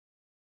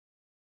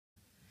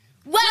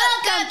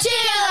Welcome to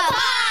the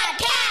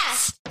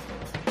podcast.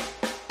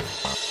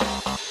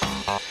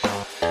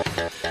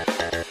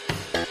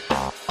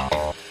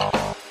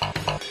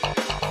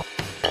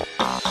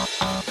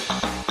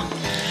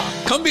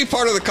 Come be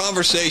part of the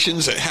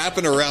conversations that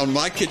happen around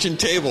my kitchen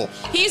table.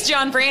 He's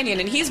John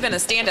Branyan, and he's been a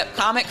stand-up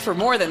comic for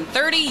more than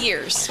 30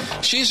 years.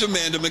 She's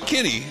Amanda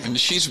McKinney, and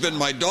she's been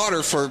my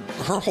daughter for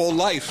her whole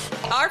life.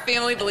 Our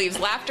family believes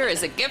laughter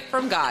is a gift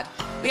from God.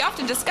 We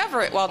often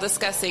discover it while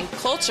discussing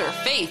culture,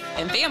 faith,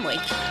 and family.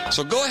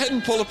 So go ahead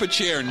and pull up a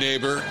chair,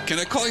 neighbor. Can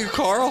I call you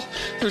Carl?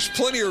 There's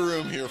plenty of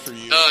room here for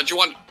you.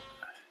 Juan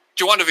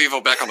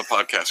DeVevo back on the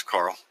podcast,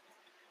 Carl.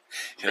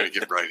 We're going to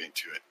get right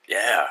into it.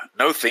 Yeah.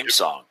 No theme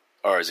song.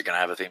 Or is it going to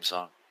have a theme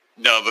song?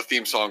 No, the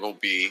theme song will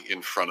be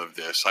in front of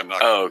this. I'm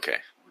not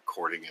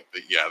recording it,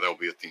 but yeah, there'll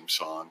be a theme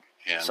song.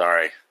 And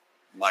sorry.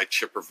 My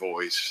chipper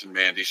voice and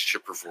Mandy's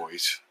chipper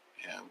voice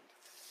and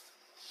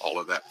all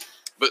of that.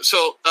 But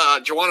so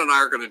Juan and I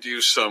are going to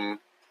do some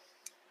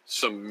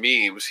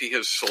memes. He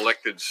has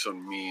selected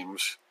some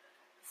memes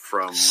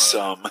from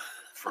the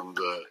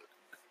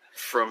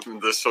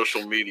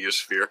social media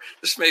sphere.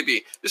 This may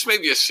be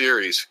a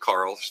series,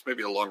 Carl. This may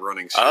be a long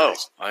running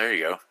series. Oh, there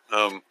you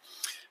go.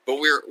 But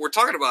we're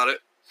talking about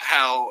it,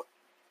 how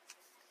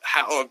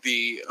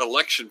the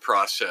election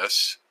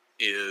process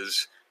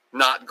is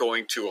not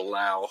going to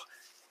allow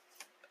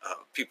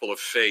people of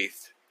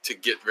faith to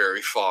get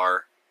very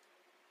far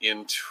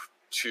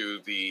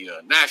into the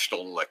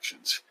national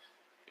elections,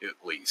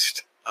 at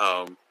least.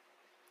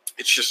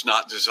 It's just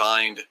not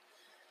designed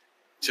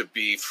to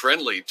be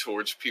friendly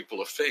towards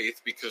people of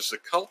faith because the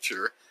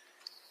culture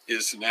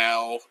is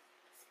now...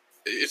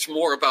 It's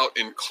more about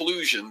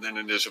inclusion than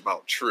it is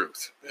about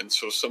truth. And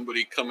so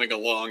somebody coming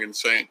along and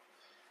saying,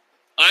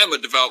 I am a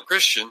devout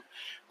Christian,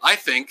 I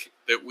think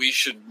that we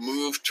should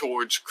move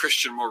towards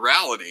Christian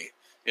morality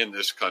in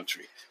this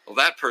country. Well,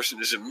 that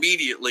person is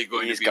immediately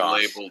going to be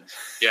labeled,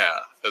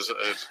 as a...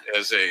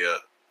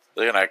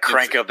 They're going to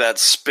crank up that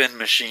spin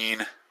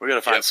machine. We're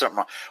going to find something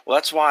wrong. Well,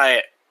 that's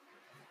why,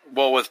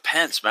 with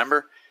Pence,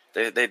 remember?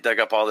 They dug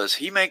up all this.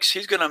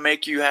 He's going to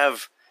make you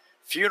have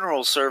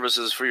funeral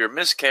services for your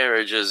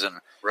miscarriages,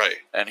 and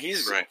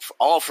he's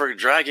all for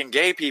dragging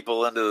gay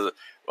people into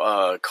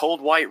cold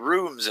white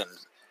rooms and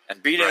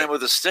beating them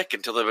with a stick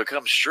until they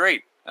become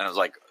straight. And I was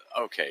like,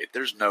 okay,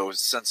 there's no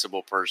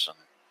sensible person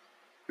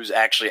who's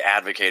actually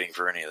advocating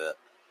for any of that.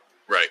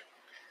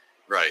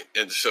 Right.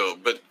 And so,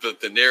 but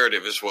the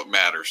narrative is what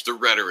matters. The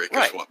rhetoric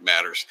is what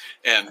matters.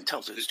 And it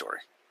tells the story.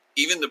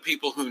 Even the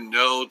people who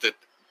know that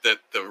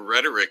the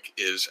rhetoric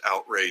is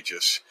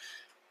outrageous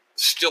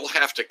still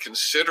have to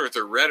consider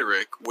the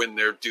rhetoric when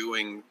they're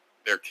doing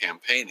their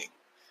campaigning.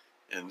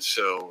 And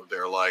so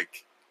they're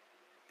like,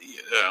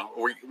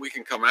 we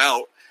can come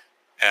out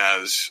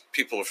as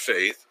people of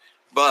faith,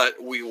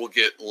 but we will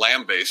get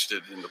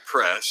lambasted in the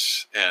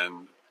press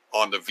and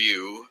on The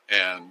View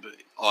and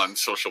on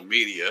social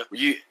media.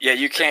 You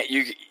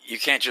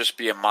can't just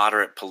be a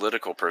moderate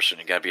political person.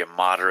 You got to be a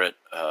moderate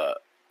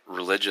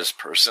religious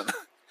person.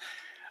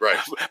 Right.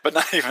 But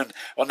not even,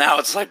 now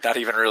it's like not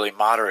even really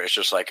moderate. It's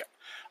just like,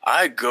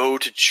 I go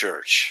to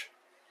church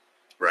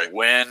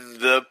when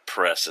the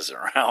press is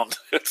around.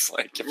 It's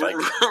like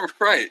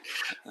right.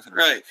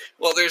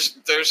 Well,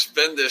 there's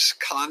been this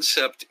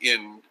concept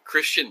in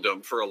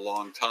Christendom for a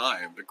long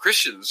time. The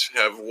Christians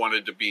have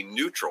wanted to be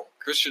neutral.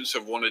 Christians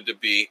have wanted to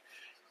be.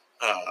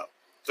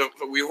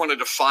 We wanted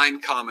to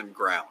find common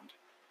ground,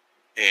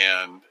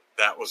 and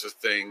that was a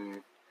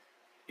thing.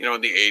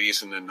 In the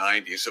 80s and the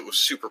 90s, it was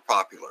super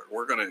popular.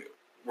 We're going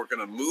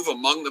to move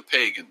among the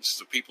pagans,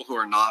 the people who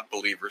are not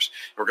believers.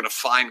 We're going to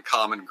find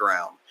common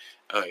ground,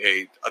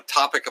 a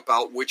topic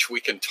about which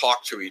we can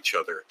talk to each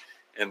other,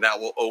 and that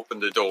will open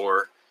the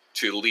door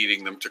to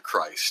leading them to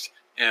Christ.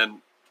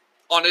 And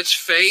on its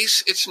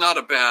face, it's not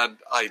a bad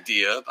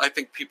idea. I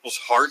think people's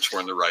hearts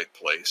were in the right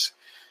place.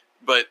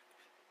 But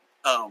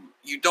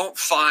you don't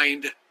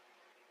find,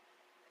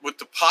 with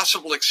the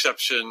possible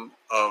exception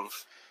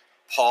of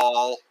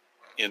Paul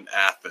in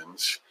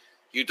Athens,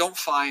 you don't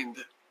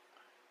find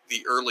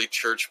the early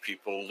church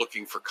people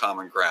looking for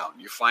common ground.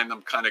 You find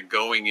them kind of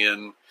going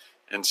in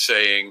and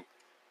saying,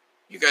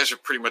 you guys are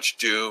pretty much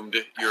doomed.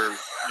 You're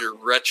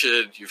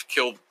wretched. You've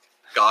killed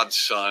God's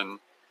son,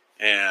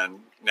 and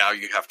now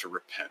you have to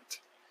repent.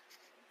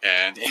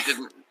 And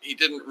he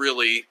didn't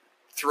really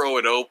throw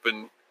it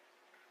open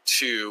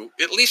to,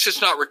 at least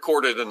it's not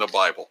recorded in the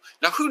Bible.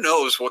 Now, who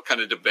knows what kind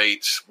of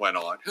debates went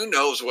on? Who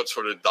knows what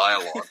sort of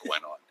dialogue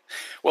went on?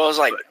 Well, it's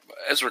like,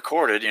 it's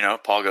recorded,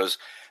 Paul goes,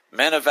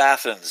 men of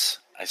Athens,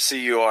 I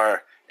see you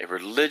are a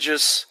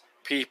religious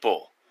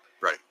people.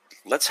 Right.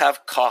 Let's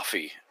have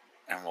coffee,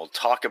 and we'll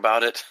talk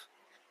about it,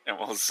 and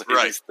we'll say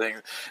these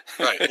things.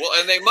 Right. Well,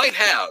 and they might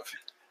have.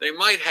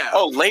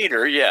 Oh,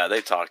 later,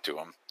 they talked to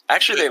him.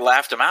 Actually, they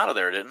laughed him out of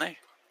there, didn't they?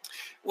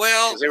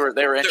 Well, they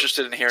were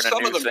interested in hearing a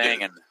new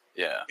thing, and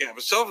Yeah,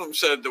 but some of them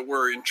said that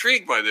we're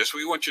intrigued by this.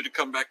 We want you to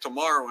come back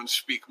tomorrow and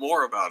speak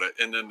more about it.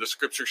 And then the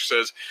scripture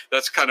says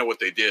that's kind of what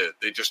they did.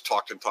 They just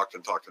talked and talked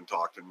and talked and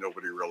talked, and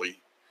nobody really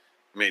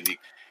made any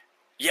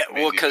Yeah,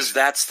 well, because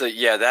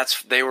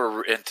they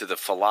were into the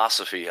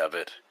philosophy of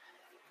it,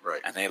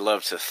 right? And they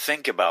love to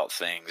think about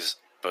things.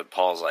 But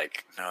Paul's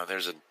like, no,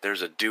 there's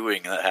a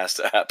doing that has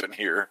to happen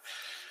here,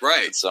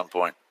 right? At some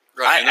point,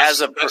 right? And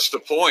that's the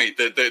point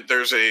that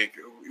there's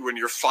when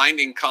you're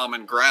finding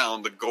common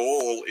ground, the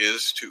goal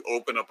is to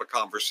open up a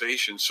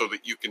conversation so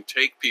that you can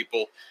take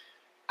people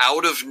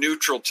out of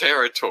neutral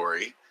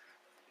territory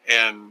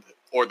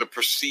or the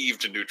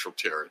perceived neutral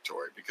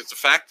territory. Because the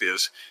fact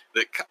is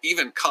that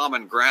even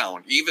common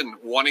ground, even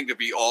wanting to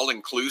be all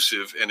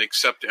inclusive and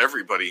accept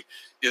everybody,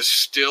 is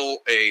still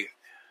a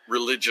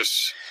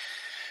religious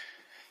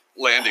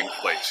landing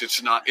place.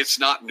 It's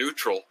not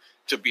neutral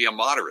to be a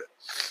moderate.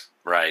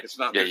 Right. It's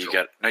not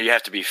neutral. You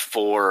have to be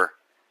for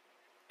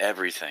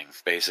everything,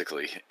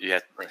 basically.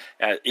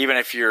 Right. Even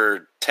if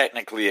you're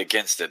technically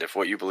against it, if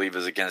what you believe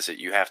is against it,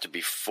 you have to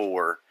be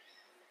for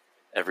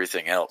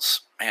everything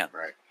else. Man,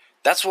 right.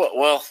 That's what.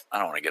 Well, I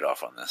don't want to get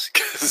off on this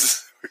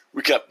because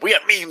we got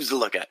memes to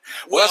look at.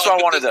 Well, that's what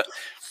I wanted to.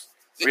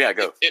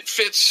 Go. It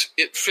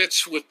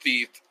fits with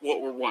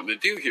what we're wanting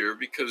to do here,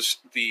 because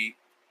the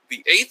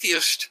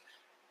atheist,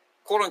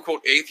 quote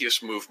unquote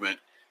atheist movement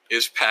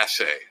is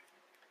passé.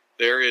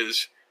 There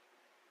is,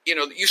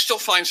 you still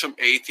find some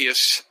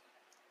atheists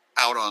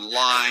out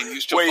online.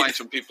 You still find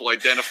some people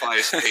identify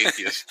as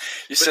atheists.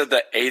 Said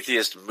the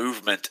atheist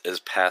movement is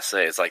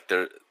passé. It's like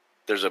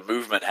there's a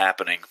movement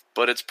happening,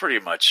 but it's pretty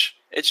much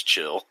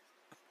chill.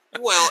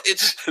 Well,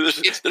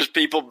 there's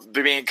people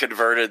being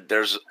converted.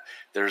 There's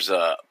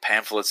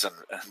pamphlets and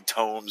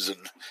tomes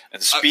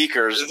and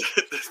speakers,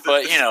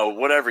 but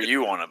whatever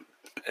you want to.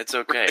 It's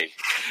okay.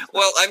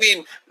 Well, I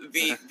mean,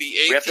 the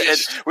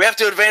atheist. We have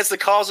to advance the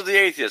cause of the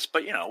atheists,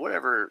 but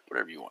whatever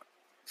you want.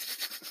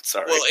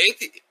 Sorry. Well,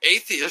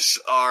 atheists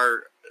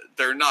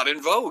they're not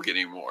in vogue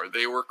anymore.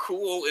 They were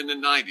cool in the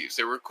 90s.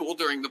 They were cool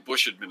during the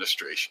Bush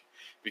administration,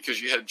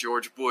 because you had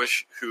George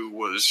Bush, who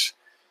was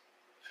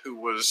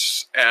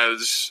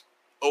as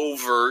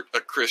overt a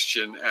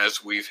Christian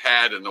as we've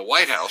had in the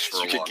White House for a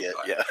long time.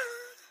 Yeah.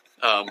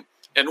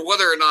 And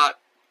whether or not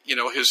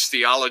his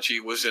theology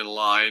was in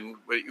line,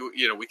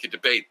 we could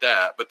debate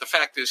that. But the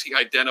fact is, he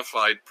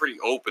identified pretty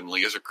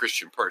openly as a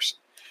Christian person,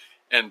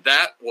 and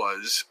that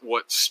was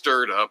what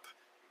stirred up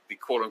the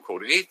quote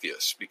unquote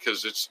atheists,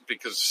 because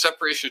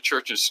separation of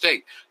church and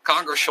state.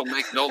 Congress shall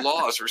make no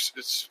laws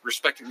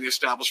respecting the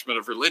establishment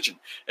of religion,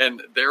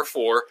 and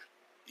therefore,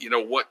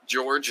 what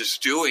George is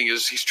doing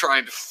is he's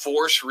trying to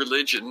force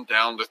religion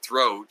down the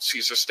throats.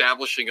 He's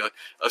establishing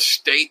a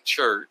state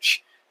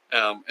church,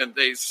 and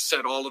they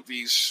said all of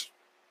these,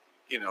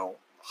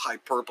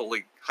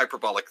 hyperbolic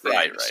things.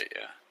 Right,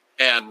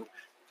 yeah.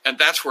 And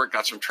that's where it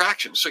got some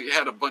traction. So you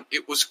had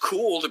it was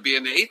cool to be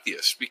an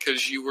atheist,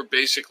 because you were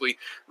basically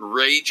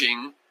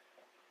raging,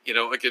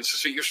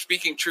 against. So you're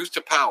speaking truth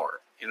to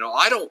power.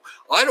 I don't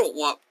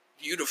want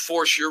you to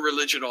force your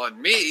religion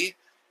on me.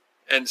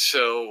 And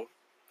so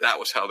that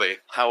was how they.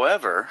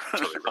 However,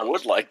 I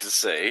would like to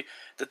say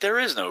that there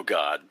is no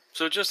God.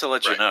 So just to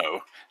let you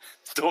know,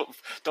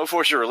 don't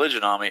force your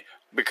religion on me,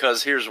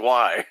 because here's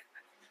why.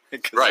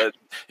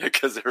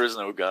 Because there is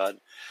no God.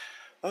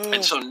 Oh.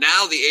 And so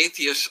now the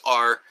atheists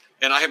are,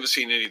 and I haven't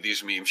seen any of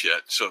these memes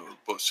yet, so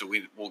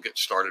we'll get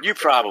started. You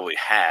probably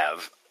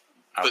have.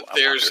 But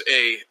there's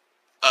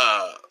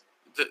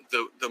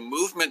the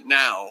movement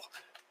now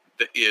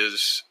that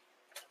is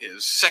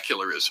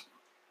secularism.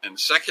 And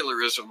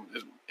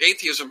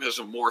atheism has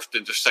morphed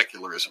into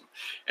secularism.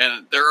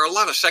 And there are a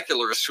lot of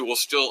secularists who will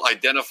still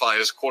identify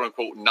as quote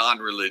unquote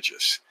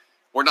non-religious.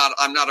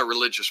 I'm not a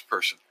religious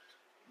person.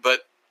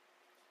 But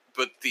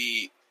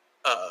the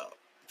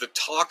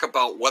talk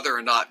about whether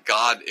or not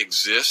God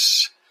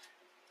exists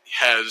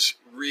has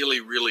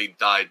really, really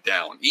died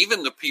down.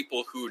 Even the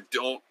people who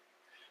don't,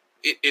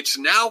 it's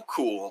now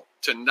cool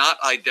to not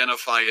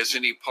identify as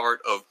any part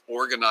of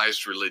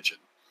organized religion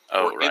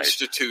or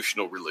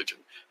institutional religion.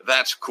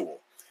 That's cool.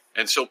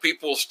 And so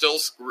people still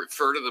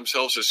refer to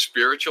themselves as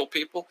spiritual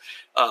people.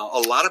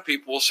 A lot of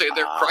people will say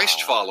they're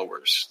Christ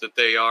followers, that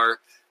they are,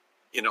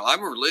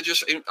 I'm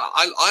religious.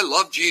 I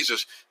love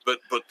Jesus, but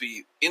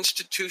the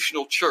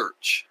institutional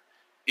church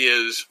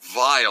is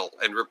vile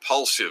and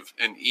repulsive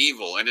and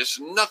evil, and it's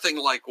nothing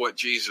like what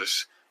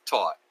Jesus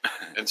taught.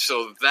 And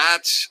so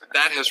that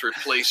has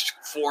replaced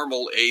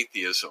formal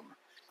atheism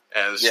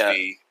as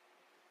the.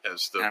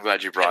 I'm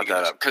glad you brought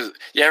that up, because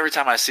every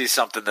time I see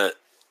something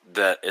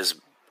that is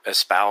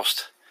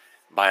espoused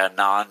by a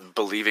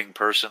non-believing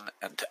person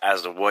and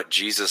as to what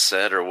Jesus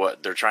said or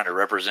what they're trying to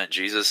represent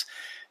Jesus,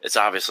 it's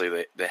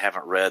obviously they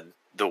haven't read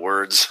the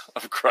words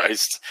of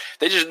Christ.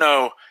 They just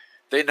know.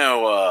 They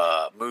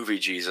know movie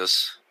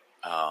Jesus.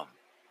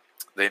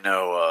 They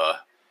know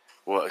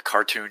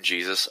cartoon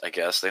Jesus, I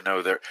guess. They know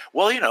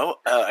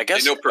I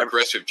guess they know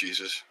progressive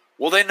Jesus.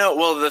 Well, they know.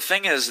 Well, the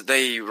thing is,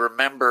 they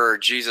remember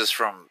Jesus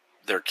from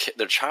their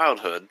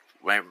childhood.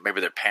 Maybe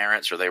their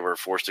parents, or they were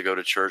forced to go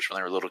to church when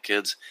they were little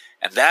kids,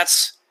 and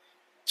that's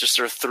just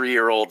their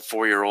 3-year-old,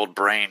 4-year-old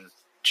brain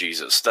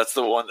Jesus. That's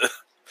the one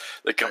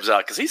that comes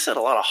out, because he said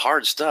a lot of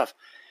hard stuff.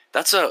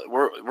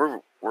 We're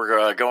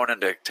we're going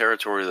into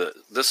territory that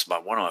this is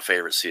one of my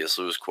favorite C.S.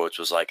 Lewis quotes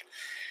was like,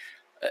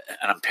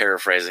 and I'm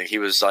paraphrasing.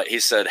 He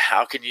said,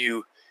 "How can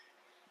you?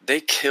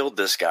 They killed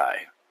this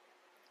guy.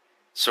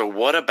 So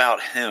what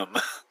about him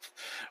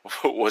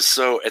was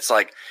so? It's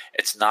like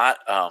it's not.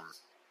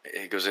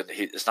 He goes in.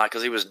 It's not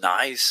because he was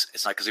nice.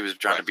 It's not because he was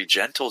trying to be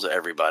gentle to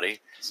everybody.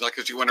 It's not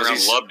because he went around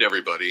and loved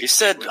everybody. He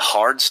said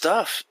hard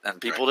stuff, and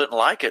people didn't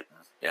like it.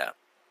 Yeah.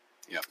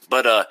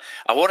 But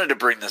I wanted to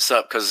bring this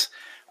up because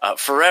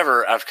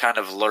forever I've kind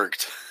of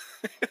lurked,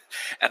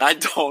 and I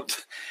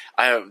don't.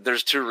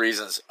 There's two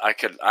reasons I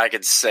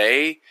could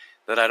say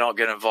that I don't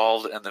get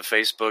involved in the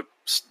Facebook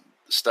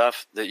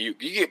stuff. That you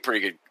get pretty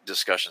good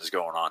discussions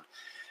going on,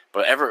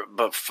 but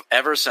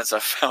ever since I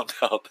found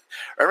out,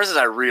 or ever since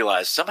I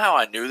realized, somehow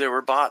I knew there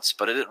were bots,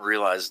 but I didn't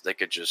realize they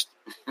could just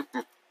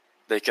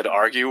they could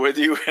argue with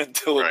you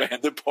until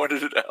Amanda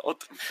pointed it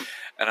out,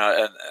 and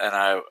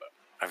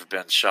I've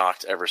been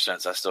shocked ever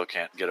since. I still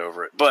can't get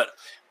over it, but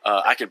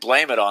I could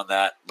blame it on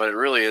that. But it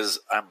really is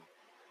I'm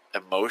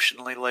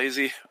emotionally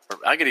lazy, or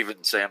I could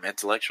even say I'm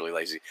intellectually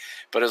lazy.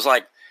 But it's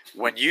like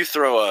when you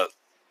throw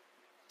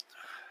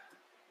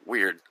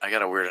I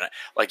got a weird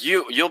like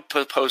you'll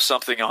post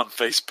something on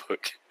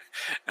Facebook.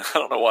 I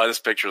don't know why this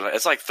picture.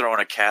 It's like throwing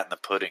a cat in the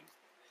pudding.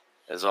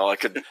 Is all I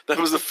could. That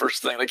was the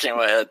first thing that came to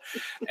my head.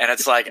 And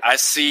it's like I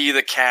see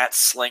the cat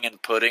slinging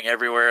pudding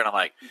everywhere, and I'm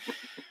like,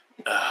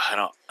 I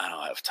don't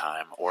have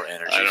time or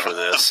energy for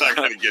this. I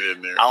gotta get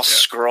in there. I'll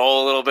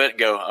scroll a little bit and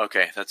go,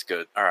 okay, that's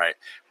good. All right.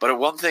 But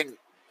one thing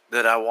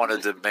that I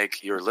wanted to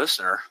make your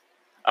listener,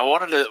 I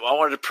wanted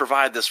to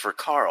provide this for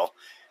Carl,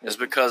 is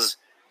because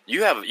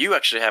you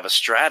actually have a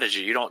strategy.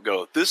 You don't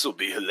go, this will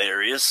be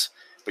hilarious,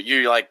 but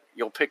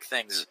you'll pick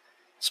things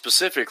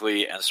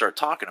specifically and start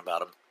talking about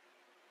them.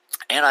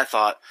 And I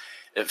thought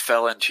it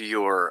fell into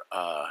your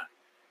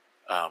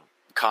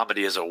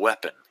comedy as a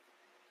weapon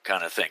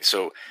kind of thing.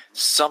 So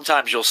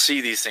sometimes you'll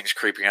see these things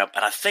creeping up,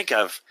 and I think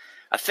I've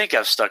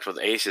stuck with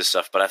atheist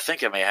stuff, but I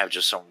think I may have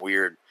just some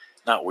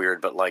not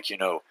weird, but like,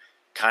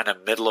 kind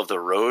of middle of the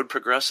road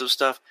progressive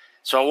stuff.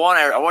 So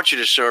I want you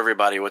to show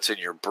everybody what's in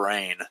your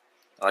brain,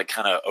 like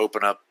kind of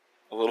open up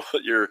a little,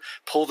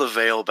 pull the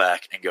veil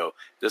back and go,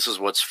 this is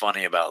what's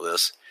funny about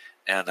this.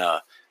 And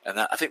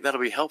I think that'll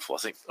be helpful. I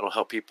think it'll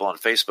help people on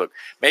Facebook.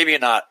 Maybe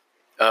not,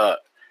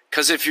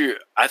 because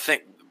I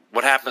think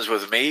what happens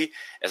with me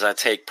is I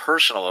take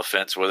personal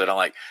offense with it. I'm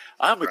like,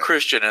 I'm a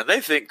Christian, and they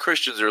think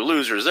Christians are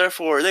losers.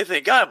 Therefore, they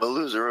think I'm a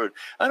loser.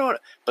 I don't.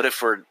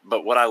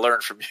 But what I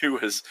learned from you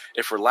is,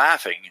 if we're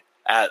laughing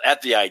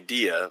at the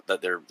idea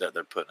that they're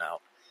putting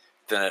out,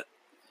 then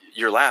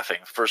you're laughing.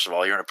 First of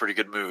all, you're in a pretty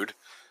good mood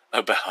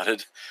about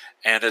it,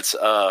 and it's.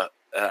 I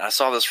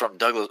saw this from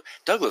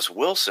Douglas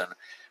Wilson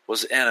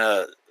was in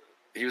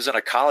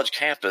a college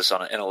campus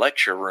in a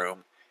lecture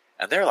room,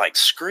 and they're like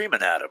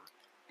screaming at him.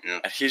 Yeah.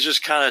 And he's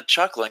just kind of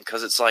chuckling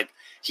because it's like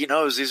he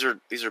knows these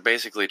are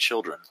basically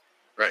children,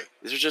 right?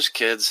 These are just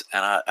kids,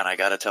 and I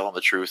got to tell them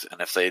the truth. And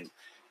if they,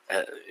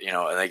 and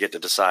they get to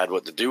decide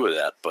what to do with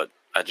that. But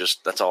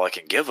that's all I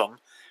can give them.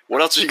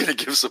 What else are you going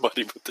to give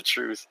somebody but the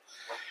truth?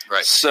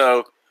 Right.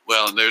 So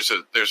and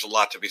there's a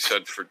lot to be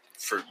said for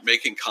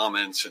making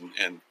comments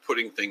and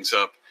putting things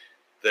up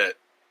that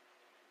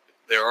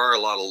there are a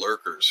lot of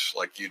lurkers,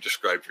 like you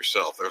described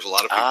yourself. There's a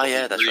lot of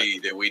people who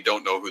read and we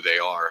don't know who they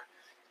are.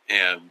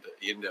 And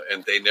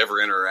and they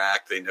never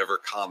interact, they never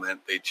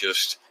comment, they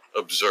just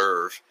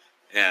observe.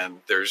 And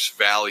there's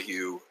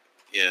value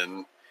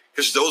in,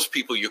 because those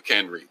people you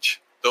can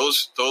reach,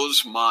 those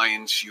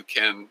minds you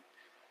can.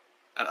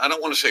 I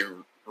don't want to say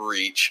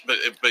reach,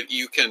 but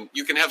you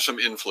can have some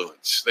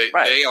influence.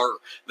 They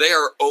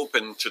are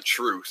open to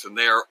truth, and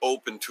they are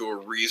open to a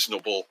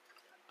reasonable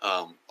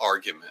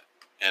argument.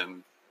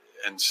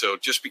 And so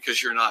just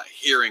because you're not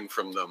hearing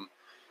from them,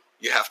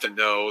 you have to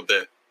know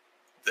that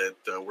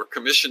we're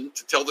commissioned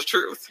to tell the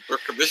truth. We're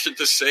commissioned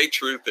to say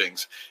true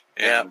things.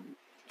 And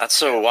that's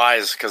so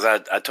wise, because I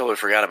totally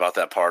forgot about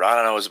that part. I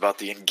don't know, it was about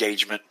the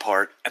engagement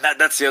part. And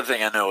that's the other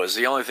thing I know is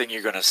the only thing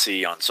you're going to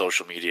see on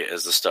social media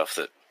is the stuff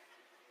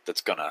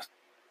that's going to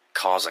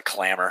cause a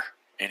clamor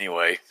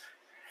anyway.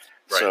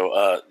 Right.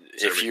 So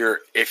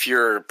if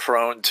you're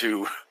prone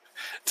to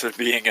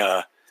being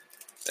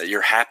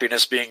your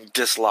happiness being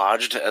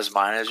dislodged as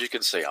mine, as you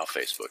can say on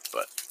Facebook,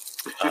 but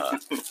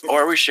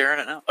are we sharing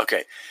it now?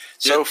 Okay.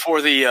 So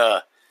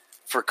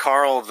for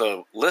Carl,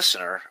 the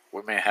listener,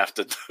 we may have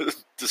to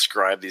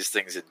describe these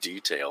things in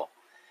detail,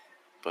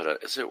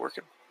 but is it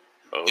working?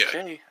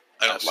 Okay.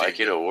 Yeah, I'd like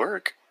it to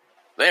work.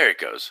 There it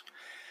goes.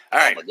 All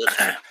right.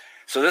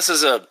 So this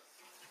is a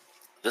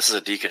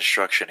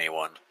deconstruction-y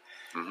one.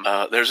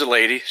 Mm-hmm. There's a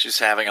lady. She's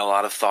having a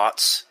lot of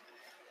thoughts,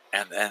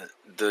 and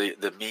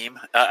the meme.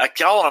 I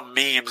call them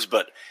memes,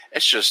 but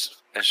it's just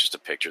a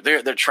picture.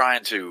 They're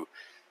trying to.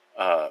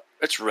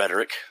 It's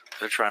rhetoric.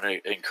 They're trying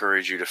to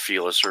encourage you to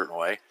feel a certain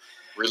way.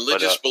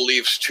 Religious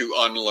beliefs to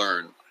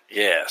unlearn.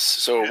 Yes.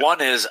 So one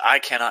is, I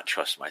cannot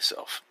trust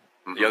myself.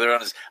 Mm-hmm. The other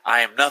one is, I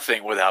am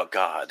nothing without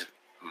God.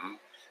 Mm-hmm.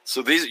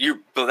 So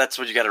but that's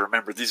what you got to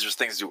remember. These are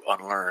things to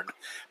unlearn.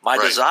 My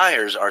Right.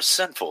 desires are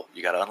sinful.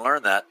 You got to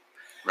unlearn that.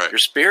 Right. Your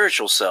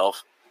spiritual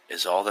self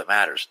is all that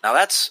matters. Now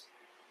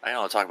I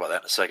want to talk about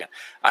that in a second.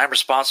 I am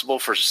responsible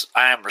for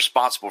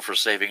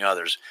saving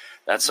others.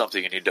 That's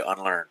something you need to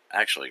unlearn.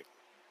 Actually,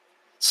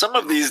 some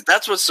of these,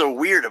 that's what's so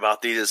weird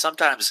about these, is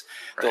sometimes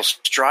they'll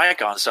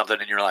strike on something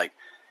and you're like,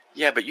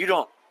 yeah, but you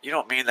don't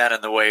mean that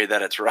in the way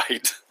that it's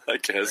right. I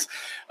guess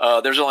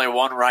there's only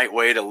one right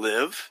way to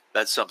live.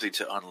 That's something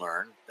to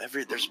unlearn.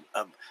 There's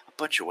a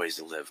bunch of ways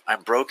to live.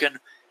 I'm broken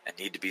and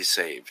need to be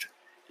saved.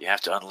 You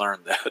have to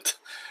unlearn that.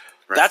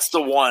 Right. That's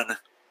the one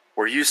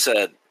where you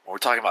said, when we're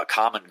talking about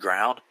common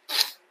ground,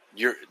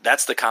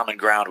 that's the common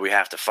ground we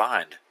have to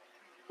find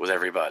with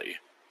everybody.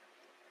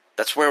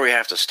 That's where we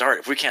have to start.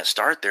 If we can't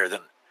start there, then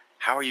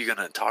how are you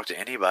going to talk to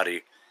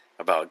anybody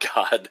about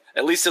God?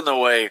 At least in the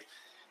way,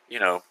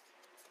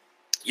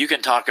 you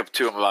can talk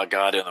to them about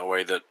God in the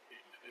way that,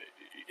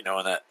 in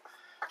that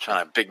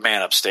kind of big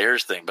man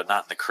upstairs thing, but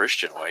not in the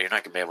Christian way. You're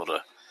not going to be able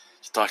to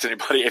talk to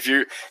anybody if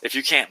you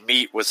can't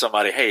meet with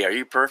somebody. Hey, are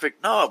you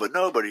perfect? No, but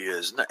nobody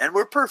is, and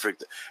we're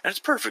perfect, and it's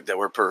perfect that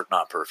we're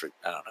not perfect.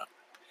 I don't know.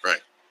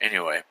 Right.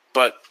 Anyway,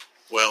 but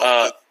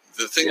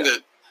the thing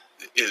that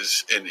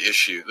is an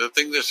issue, the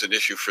thing that's an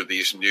issue for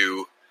these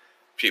new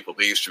people,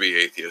 they used to be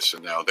atheists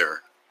and now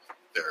they're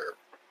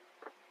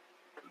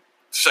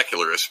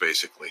secularists,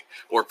 basically,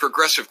 or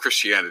progressive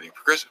Christianity.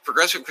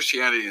 Progressive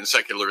Christianity and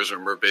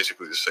secularism are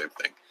basically the same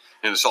thing,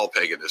 and it's all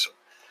paganism.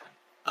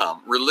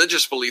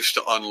 Religious beliefs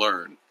to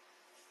unlearn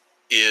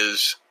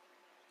is,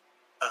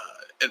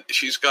 and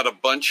she's got a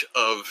bunch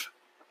of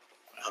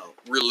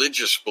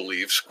religious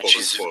beliefs, quote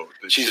unquote.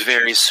 She's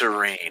very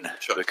serene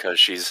because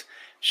she's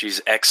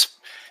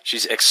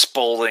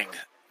expelling.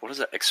 What is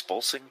that?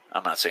 Expulsing?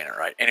 I'm not saying it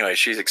right. Anyway,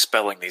 she's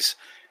expelling these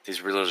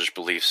religious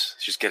beliefs.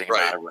 She's getting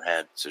them out of her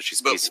head, so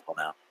she's peaceful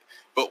now.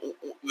 But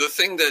the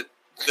thing that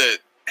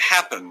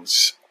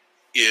happens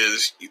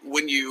is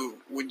when you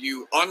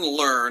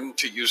unlearn,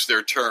 to use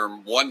their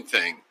term, one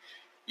thing,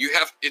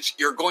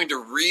 you're going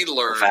to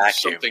relearn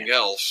something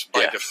else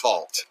by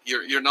default.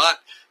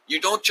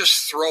 You don't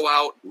just throw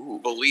out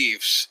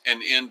beliefs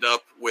and end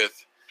up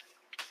with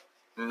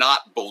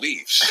not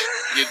beliefs.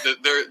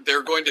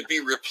 They're going to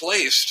be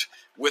replaced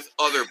with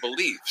other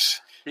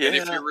beliefs. Yeah. And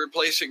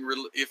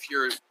if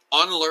you're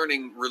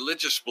unlearning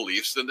religious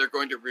beliefs, then they're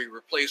going to be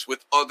replaced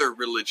with other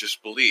religious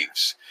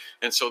beliefs.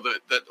 And so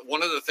that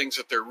one of the things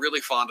that they're really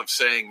fond of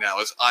saying now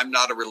is, I'm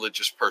not a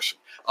religious person.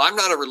 I'm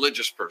not a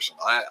religious person.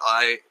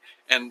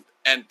 And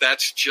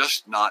that's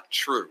just not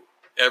true.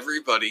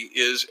 Everybody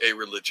is a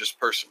religious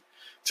person.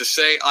 To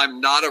say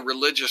I'm not a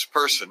religious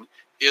person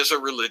is a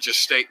religious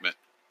statement.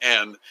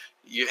 And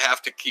you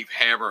have to keep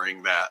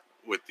hammering that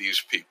with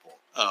these people.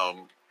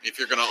 If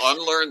you're going to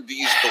unlearn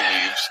these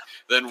beliefs,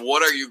 then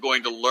what are you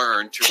going to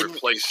learn to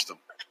replace them?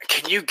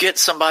 Can you get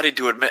somebody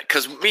to admit,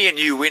 because me and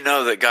you, we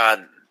know that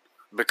God,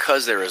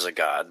 because there is a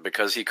God,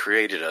 because he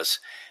created us,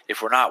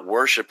 if we're not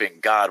worshiping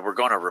God, we're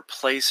going to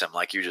replace him,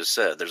 like you just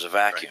said. There's a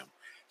vacuum. Right.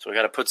 So we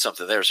got to put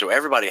something there. So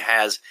everybody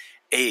has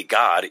a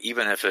God,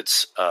 even if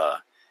it's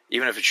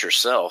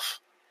yourself.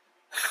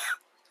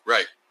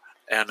 Right.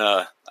 And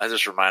I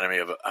just reminded me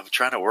of, I'm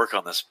trying to work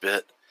on this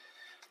bit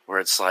where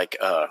it's like,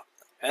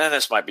 and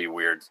this might be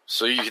weird,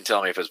 so you can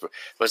tell me if it's, but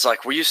it's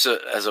like we used to,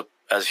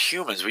 as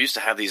humans, we used to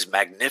have these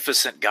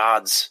magnificent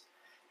gods.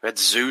 We had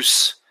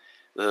Zeus,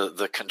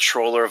 the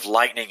controller of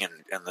lightning,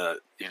 and the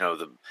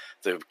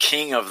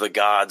king of the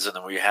gods, and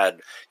then we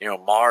had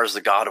Mars,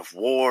 the god of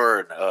war,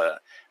 and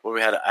what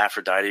we had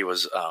Aphrodite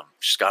was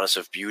she's goddess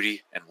of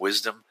beauty and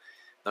wisdom,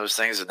 those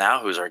things. And now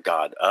who's our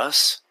god?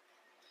 Us.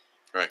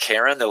 Right.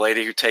 Karen, the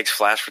lady who takes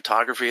flash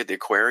photography at the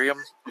aquarium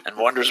and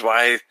wonders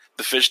why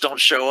the fish don't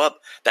show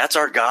up. That's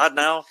our God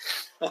now.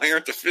 Why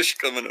aren't the fish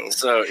coming over?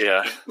 So,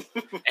 yeah.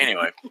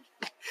 Anyway.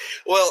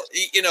 Well,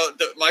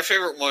 my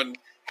favorite one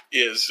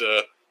is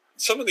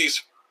some of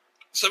these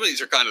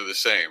are kind of the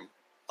same.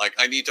 Like,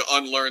 I need to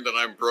unlearn that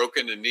I'm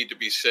broken and need to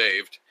be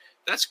saved.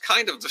 That's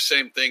kind of the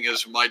same thing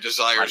as my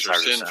desires are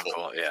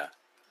sinful. Yeah.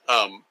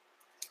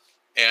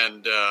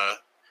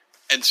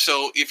 And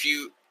so if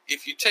you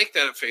take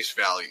that at face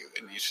value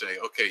and you say,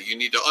 okay, you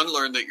need to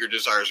unlearn that your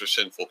desires are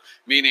sinful,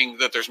 meaning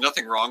that there's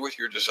nothing wrong with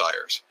your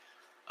desires,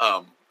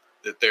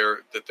 that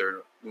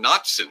they're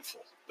not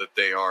sinful, that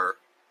they are,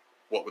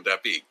 what would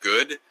that be?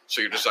 Good.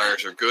 So your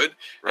desires are good.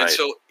 Right. And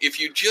so if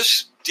you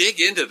just dig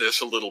into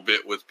this a little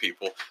bit with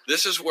people,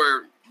 this is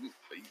where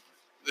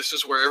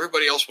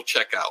everybody else will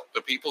check out.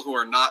 The people who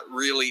are not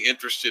really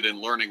interested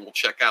in learning will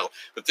check out.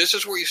 But this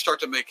is where you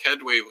start to make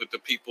headway with the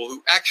people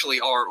who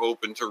actually are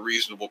open to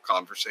reasonable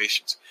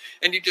conversations.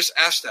 And you just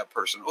ask that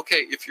person,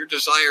 okay, if your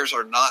desires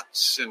are not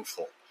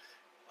sinful,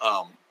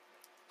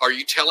 are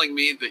you telling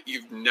me that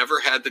you've never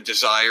had the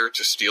desire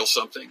to steal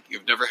something?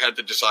 You've never had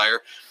the desire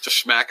to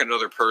smack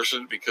another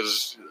person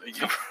because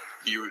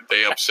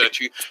they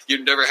upset you.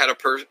 You've never had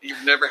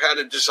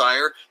a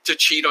desire to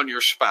cheat on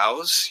your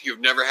spouse.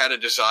 You've never had a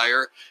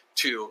desire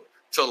to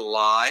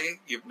lie.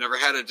 You've never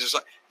had a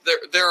desire.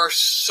 There are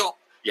so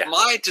Yeah.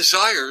 My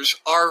desires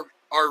are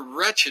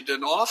wretched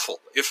and awful.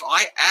 If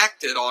I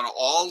acted on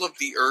all of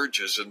the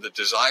urges and the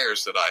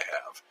desires that I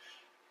have,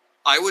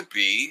 I would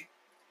be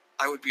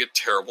a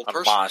terrible A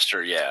person.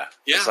 monster, yeah.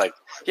 Yeah. It's like,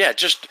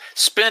 just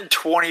spend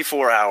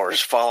 24 hours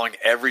following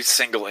every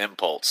single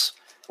impulse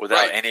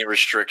without any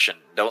restriction.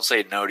 Don't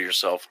say no to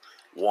yourself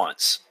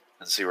once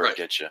and see where it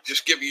gets you.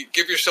 Just give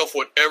yourself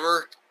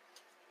whatever.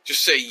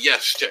 Just say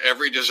yes to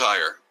every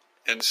desire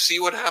and see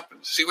what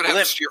happens. See what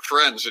happens to your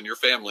friends and your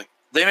family.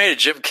 They made a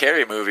Jim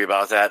Carrey movie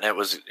about that, and it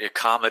was a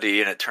comedy,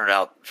 and it turned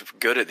out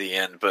good at the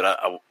end. But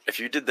if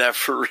you did that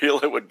for real,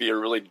 it would be a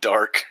really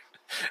dark.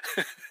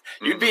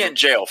 You'd be in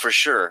jail for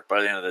sure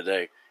by the end of the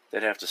day.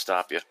 They'd have to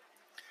stop you.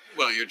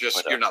 Well,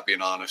 you're not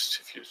being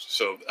honest.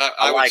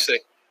 I would say,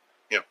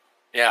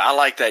 yeah, I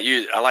like that.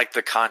 I like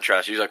the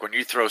contrast. You like when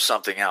you throw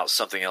something out,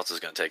 something else is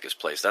going to take its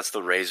place. That's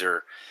the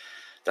razor.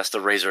 That's the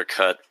razor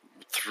cut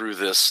through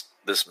this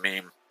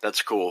meme.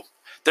 That's cool.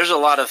 There's a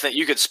lot of things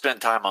you could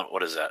spend time on.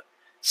 What is that?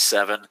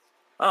 7?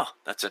 Oh,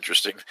 that's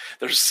interesting.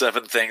 There's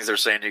 7 things they're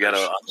saying you got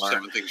to unlearn.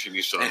 7 things you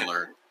need to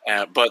unlearn.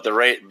 But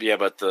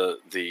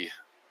the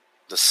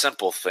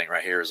simple thing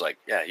right here is like,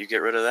 you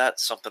get rid of that,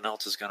 something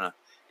else is gonna.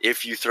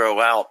 If you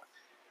throw out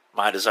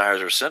my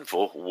desires are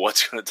sinful,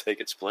 what's going to take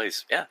its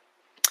place? Yeah,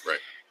 right.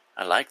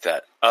 I like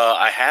that.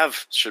 I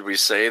have. Should we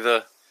say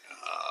the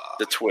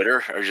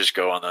Twitter or just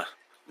go on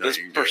this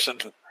person?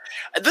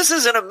 This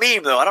isn't a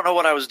meme, though. I don't know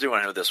what I was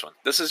doing with this one.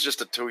 This is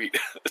just a tweet.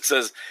 It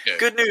says,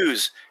 good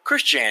news.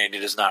 Christianity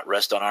does not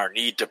rest on our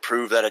need to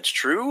prove that it's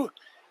true.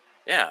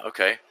 Yeah,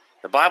 okay.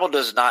 The Bible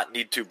does not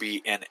need to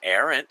be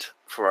inerrant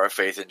for our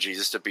faith in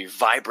Jesus to be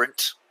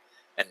vibrant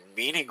and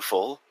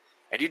meaningful.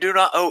 And you do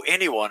not owe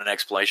anyone an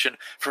explanation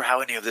for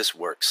how any of this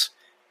works.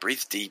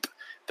 Breathe deep.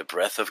 The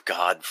breath of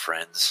God,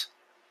 friends.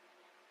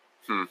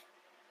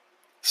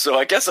 So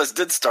I guess I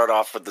did start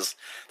off with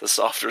the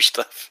softer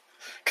stuff.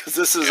 Because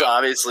this is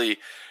obviously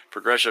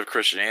progressive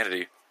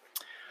Christianity,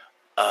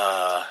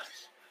 but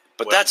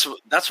that's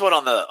what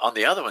on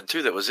the other one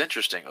too that was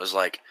interesting. It was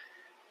like,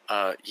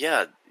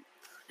 you're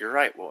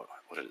right. What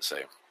did it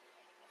say?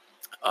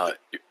 What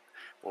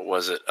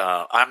was it?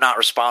 I'm not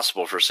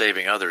responsible for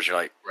saving others. You're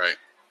like, right?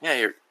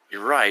 Yeah,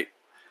 you're right,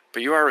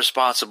 but you are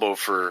responsible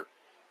for,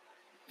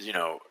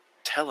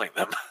 telling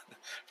them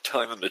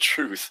the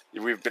truth.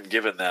 We've been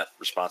given that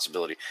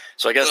responsibility.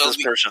 So I guess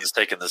this person's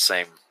taken the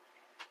same.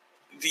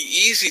 The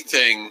easy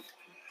thing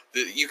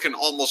that you can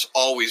almost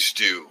always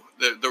do,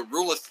 the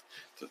rule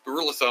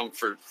of thumb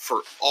for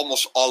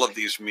almost all of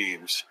these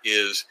memes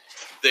is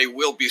they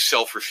will be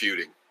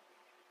self-refuting.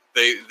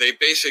 They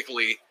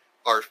basically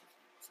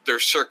they're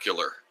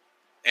circular,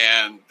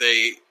 and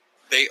they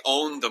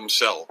own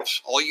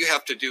themselves. All you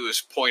have to do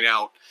is point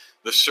out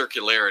the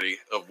circularity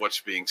of what's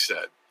being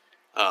said.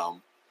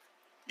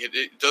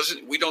 It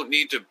doesn't. We don't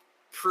need to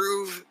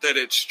prove that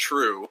it's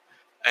true.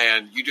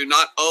 And you do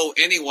not owe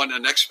anyone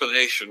an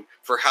explanation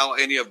for how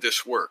any of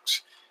this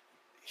works.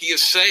 He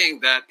is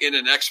saying that in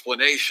an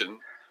explanation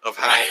of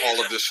how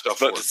all of this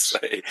stuff works.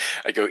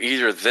 I go,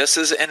 either this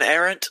is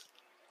inerrant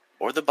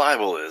or the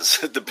Bible is.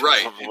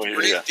 Right.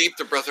 Breathe deep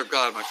the breath of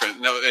God, my friend.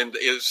 No, and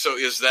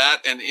is that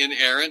an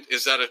inerrant?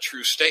 Is that a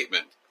true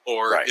statement?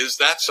 Or is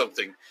that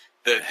something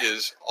that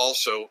is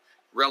also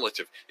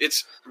relative?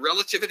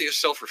 Relativity is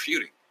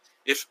self-refuting.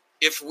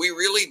 If we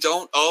really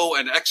don't owe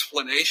an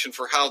explanation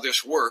for how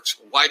this works,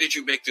 why did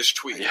you make this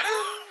tweet? Yeah.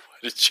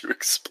 Why did you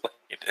explain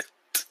it?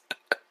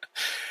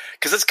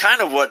 Because it's kind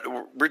of what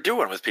we're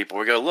doing with people.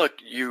 We go, look,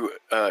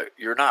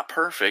 you're not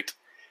perfect,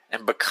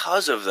 and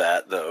because of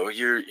that, though,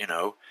 you're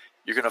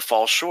going to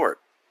fall short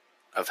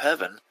of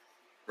heaven.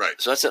 Right.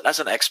 So that's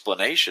an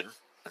explanation,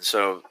 and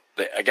so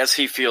I guess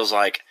he feels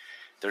like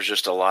there's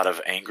just a lot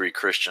of angry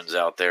Christians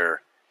out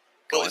there.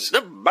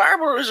 The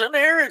Bible is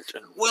inerrant.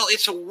 Well,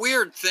 it's a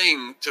weird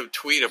thing to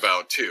tweet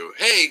about, too.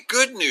 Hey,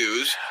 good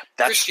news.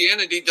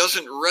 Christianity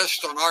doesn't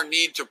rest on our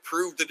need to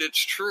prove that it's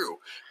true.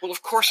 Well,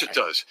 of course it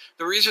does.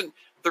 The reason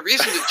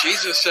that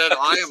Jesus said,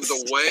 I am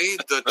the way,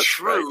 the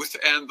truth,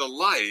 and the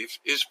life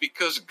is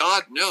because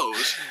God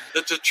knows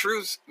that the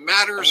truth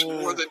matters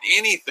more than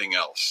anything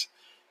else.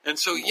 And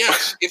so,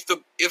 yes, if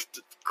the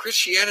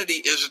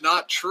Christianity is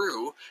not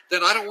true,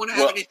 then I don't want to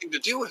have anything to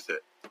do with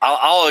it.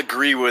 I'll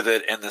agree with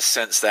it in the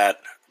sense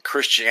that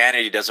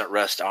Christianity doesn't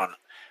rest on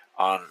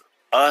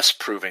us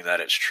proving that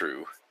it's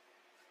true.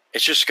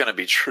 It's just going to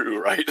be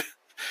true, right?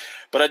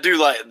 But I do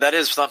like that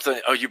is something.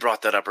 Oh, you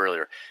brought that up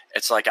earlier.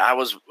 It's like I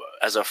was,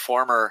 as a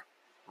former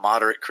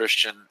moderate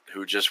Christian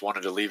who just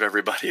wanted to leave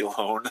everybody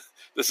alone.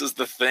 This is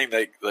the thing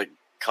that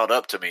caught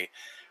up to me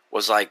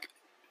was like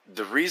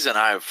the reason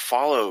I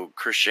follow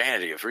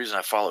Christianity, the reason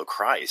I follow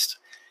Christ,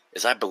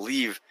 is I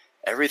believe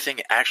everything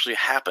actually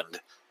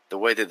happened the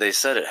way that they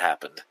said it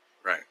happened.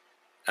 Right.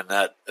 And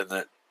that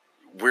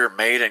we're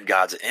made in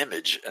God's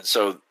image. And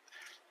so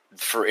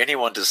for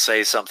anyone to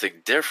say something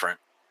different,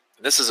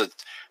 and this is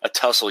a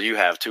tussle you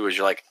have too, is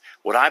you're like,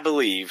 what I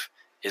believe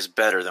is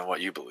better than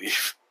what you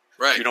believe.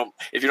 Right.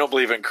 If you don't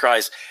believe in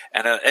Christ.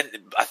 And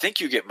I think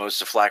you get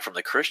most of the flack from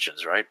the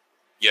Christians, right?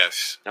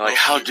 Yes. They're like,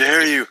 how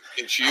dare you?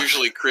 It's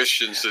usually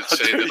Christians that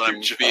say that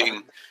I'm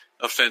being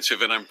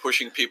offensive and I'm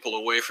pushing people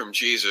away from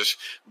Jesus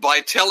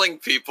by telling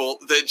people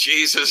that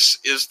Jesus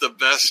is the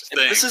best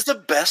thing. This is the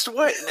best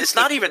way. It's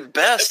not even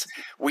best.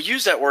 We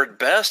use that word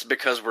best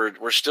because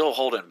we're still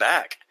holding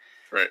back.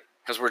 Right.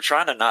 Because we're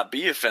trying to not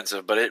be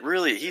offensive, but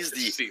he's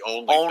the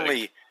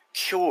only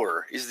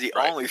cure. He's the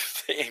only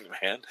thing,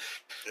 man.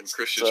 And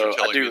Christians are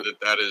telling me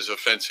that is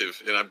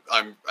offensive. And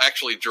I'm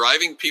actually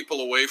driving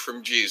people away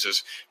from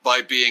Jesus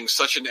by being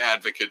such an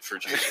advocate for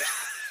Jesus.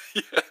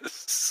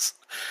 Yes.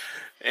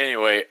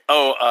 Anyway,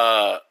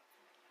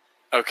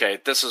 okay,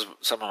 this is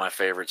some of my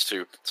favorites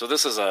too. So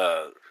this is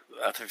I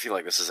feel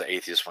like this is an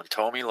atheist one.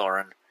 Tomi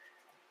Lahren,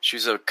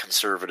 she's a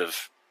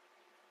conservative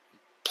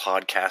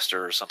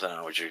podcaster or something. I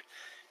don't know what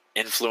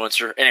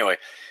influencer. Anyway,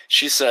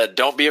 she said,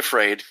 "Don't be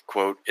afraid,"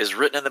 quote, "is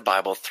written in the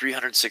Bible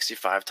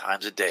 365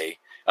 times a day.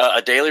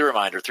 A daily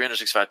reminder,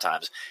 365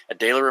 times, a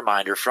daily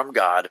reminder from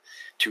God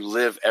to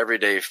live every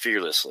day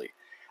fearlessly."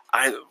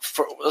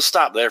 Let's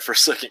stop there for a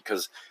second,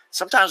 because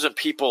sometimes when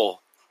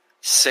people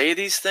say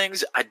these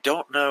things, I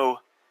don't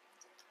know,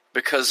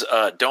 because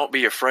 "don't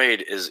be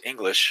afraid" is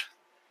English.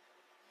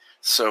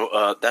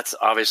 So that's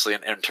obviously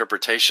an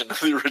interpretation of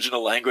the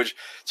original language.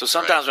 So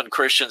sometimes when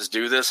Christians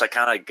do this, I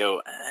kind of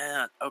go,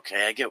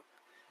 okay, I get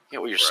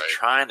what you're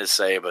trying to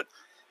say, but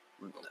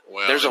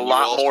there's a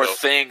lot more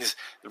things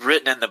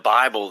written in the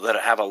Bible that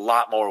have a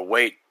lot more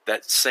weight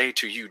that say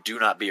to you, do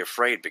not be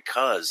afraid,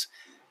 because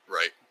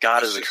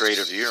God is the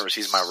creator of the universe.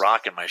 He's my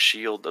rock and my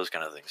shield, those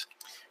kind of things.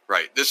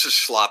 Right. This is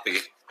sloppy.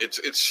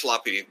 It's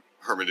sloppy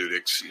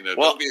hermeneutics.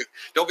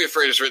 Don't be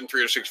afraid is written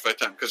 365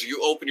 times, because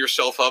you open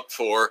yourself up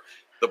for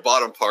the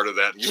bottom part of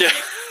that. Yeah.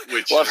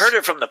 I've heard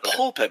it from the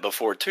pulpit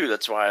before too.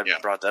 That's why I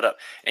brought that up.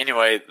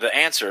 Anyway, the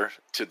answer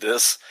to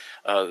this,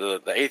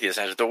 the atheist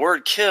answer, the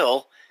word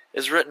 "kill"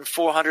 is written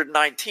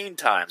 419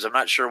 times. I'm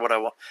not sure what I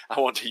want. I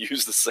want to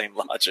use the same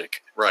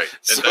logic. Right.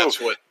 And so that's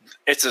what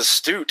it's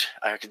astute.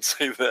 I can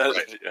say that.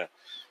 Right. Yeah.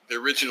 The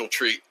original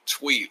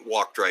tweet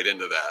walked right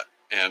into that.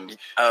 And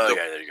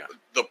there you go.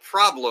 The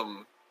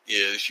problem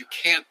is you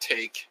can't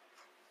take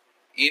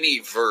any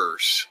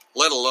verse,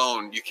 let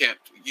alone you can't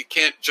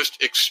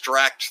just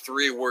extract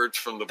 3 words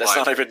from the Bible.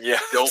 That's not even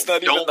Don't the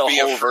be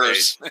whole afraid.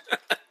 Verse.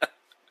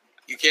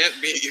 You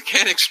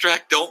can't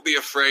extract "don't be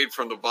afraid"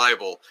 from the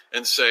Bible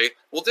and say,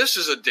 well, this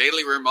is a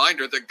daily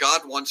reminder that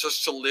God wants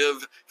us to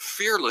live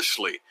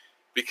fearlessly,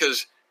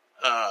 because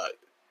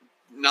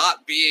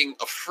not being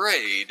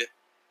afraid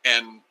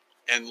and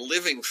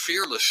living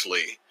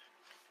fearlessly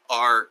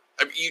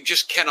you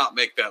just cannot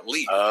make that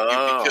leap,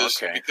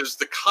 because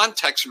the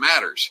context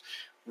matters.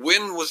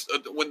 When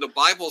the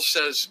Bible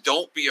says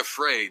 "don't be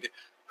afraid,"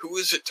 who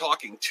is it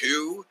talking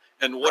to,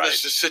 and what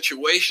is the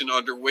situation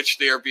under which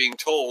they are being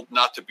told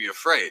not to be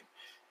afraid?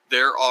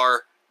 There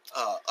are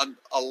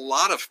a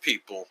lot of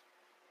people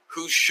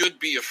who should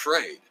be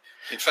afraid.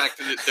 In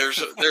fact,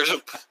 there's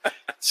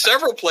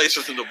several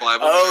places in the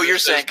Bible. Oh, you're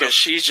saying because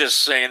she's just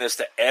saying this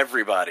to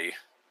everybody.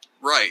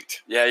 Right.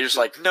 Yeah, you're just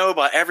like, no,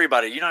 but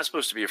everybody, you're not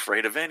supposed to be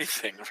afraid of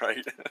anything,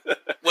 right?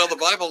 Well, the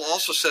Bible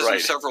also says in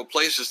several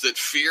places that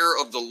fear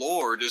of the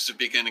Lord is the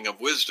beginning of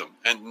wisdom,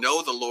 and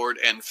know the Lord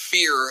and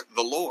fear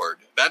the Lord.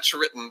 That's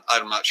written,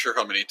 I'm not sure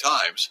how many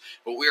times,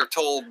 but we are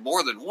told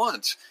more than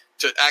once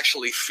to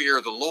actually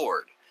fear the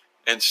Lord.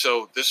 And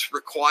so this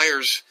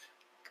requires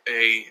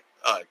a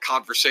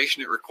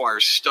conversation. It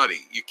requires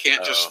study. You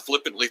can't just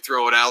flippantly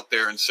throw it out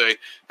there and say,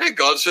 hey,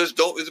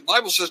 the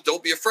Bible says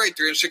don't be afraid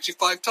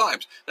 365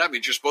 times. That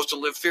means you're supposed to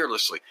live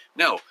fearlessly.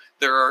 No,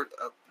 there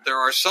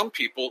are some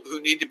people who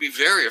need to be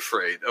very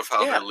afraid of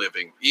how they're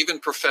living, even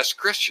professed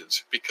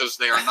Christians, because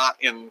they are not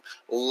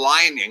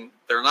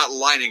they're not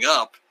lining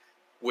up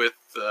with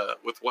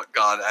what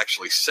God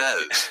actually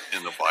says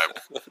in the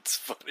Bible. That's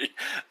funny.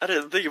 I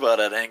didn't think about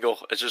that angle.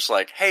 It's just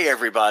like, hey,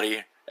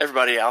 everybody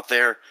out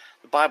there,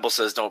 the Bible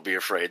says don't be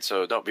afraid,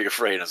 so don't be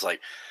afraid. And it's like,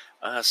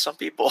 some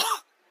people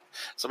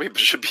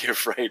should be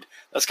afraid.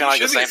 That's kind of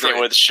like the same thing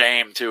with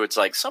shame, too. It's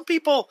like, some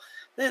people,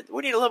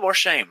 we need a little more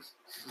shame.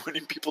 We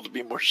need people to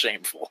be more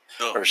shameful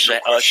or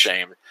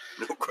ashamed.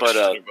 No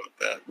question about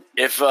that.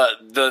 If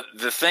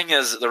the thing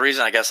is, the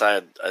reason I guess I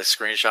had a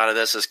screenshot of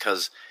this is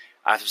because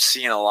I've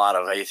seen a lot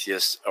of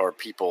atheists or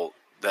people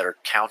that are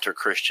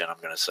counter-Christian,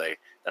 I'm going to say.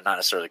 They're not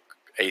necessarily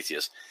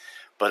atheists.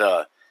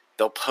 But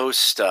they'll post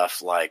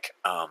stuff like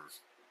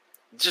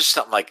just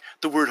something like,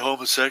 the word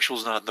homosexual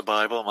is not in the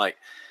Bible. I'm like,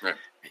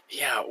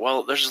 yeah,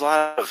 well, there's a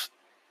lot of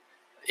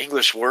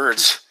English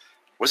words.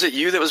 Was it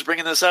you that was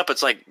bringing this up?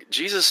 It's like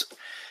Jesus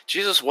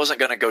wasn't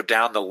going to go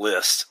down the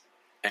list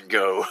and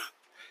go,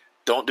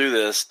 don't do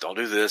this, don't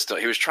do this.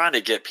 He was trying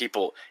to get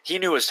people. He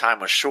knew his time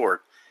was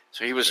short,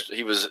 so he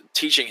was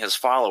teaching his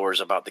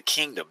followers about the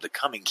kingdom, the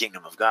coming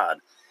kingdom of God.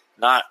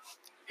 Not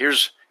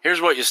here's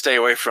what you stay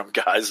away from,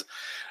 guys.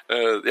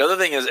 The other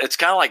thing is, it's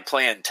kind of like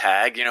playing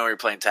tag. You know, you're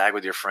playing tag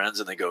with your friends,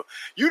 and they go,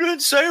 "You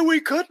didn't say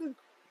we couldn't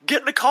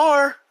get in a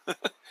car.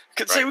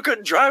 Say we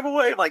couldn't drive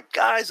away." I'm like,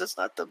 guys, that's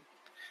not the.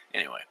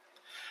 Anyway,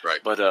 Right.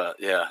 But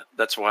yeah,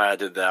 that's why I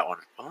did that one.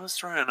 Oh, let's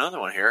try another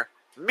one here.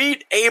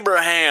 Meet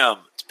Abraham.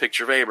 It's a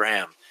picture of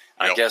Abraham.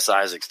 I Yep. guess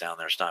Isaac's down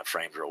there. It's not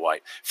framed real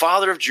white.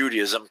 Father of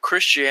Judaism,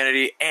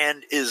 Christianity,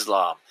 and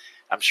Islam.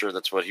 I'm sure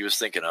that's what he was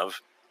thinking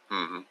of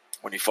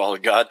when he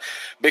followed God.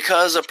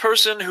 Because a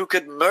person who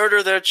could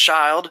murder their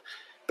child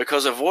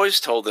because a voice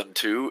told them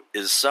to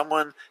is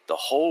someone the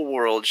whole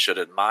world should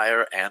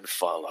admire and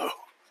follow.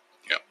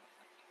 Yep.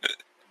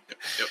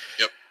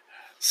 Yep.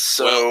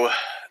 So, Well,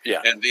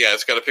 yeah. And yeah,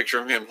 it's got a picture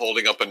of him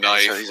holding up a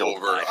knife so he's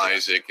holding over a knife, yeah.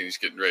 Isaac, and he's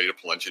getting ready to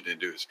plunge it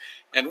into his.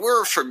 And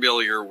we're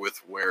familiar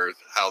with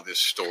how this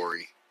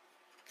story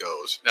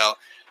goes. Now,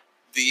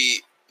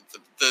 the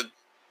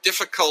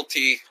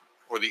difficulty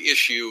or the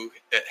issue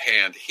at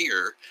hand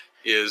here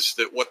is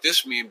that what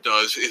this meme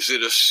does is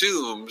it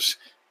assumes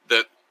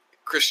that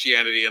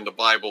Christianity and the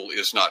Bible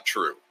is not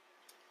true.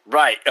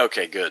 Right.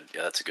 Okay, good.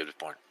 Yeah, that's a good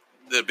point.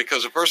 That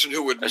because a person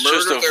who would That's murder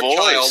just a their voice.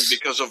 child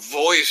because a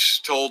voice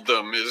told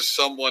them is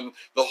someone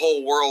the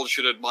whole world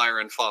should admire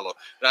and follow.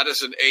 That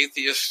is an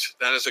atheist,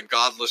 that is a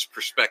godless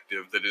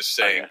perspective that is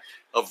saying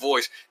a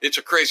voice. It's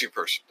a crazy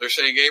person. They're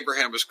saying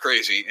Abraham is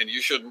crazy and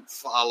you shouldn't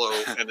follow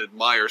and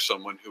admire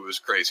someone who is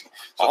crazy.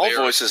 So all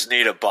voices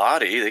need a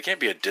body. They can't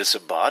be a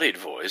disembodied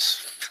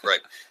voice.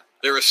 Right.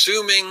 They're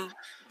assuming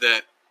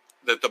that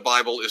the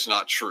Bible is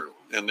not true.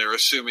 And they're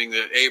assuming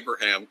that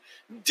Abraham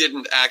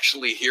didn't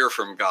actually hear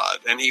from God,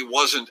 and he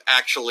wasn't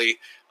actually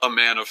a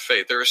man of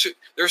faith.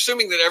 They're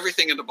assuming that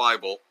everything in the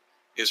Bible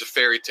is a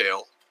fairy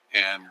tale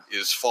and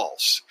is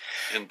false,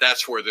 and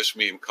that's where this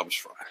meme comes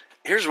from.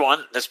 Here's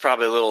one that's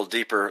probably a little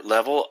deeper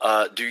level.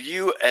 Do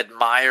you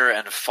admire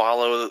and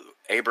follow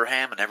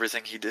Abraham and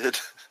everything he did?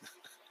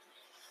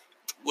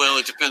 Well,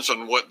 it depends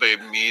on what they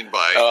mean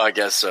by... Oh, I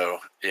guess so.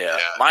 Yeah.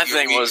 My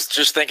thing was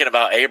just thinking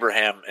about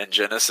Abraham in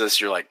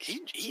Genesis. You're like,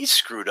 he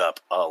screwed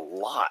up a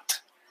lot.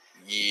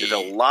 He did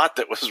a lot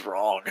that was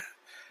wrong. And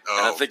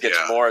I think it's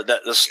more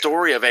that the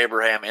story of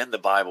Abraham in the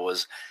Bible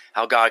is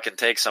how God can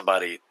take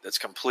somebody that's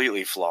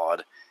completely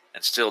flawed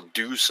and still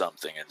do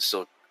something and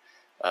still,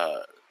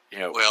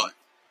 Well,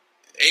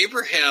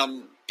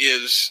 Abraham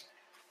is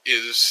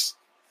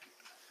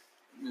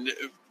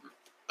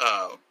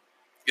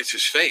it's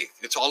his faith.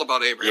 It's all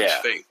about Abraham's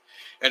faith.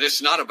 And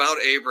it's not about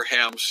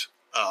Abraham's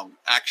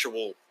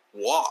actual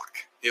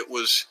walk. It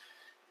was,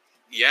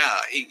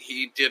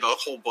 he did a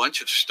whole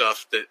bunch of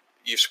stuff that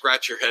you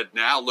scratch your head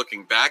now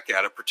looking back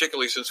at it,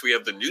 particularly since we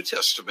have the New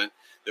Testament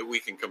that we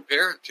can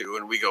compare it to,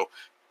 and we go,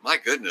 my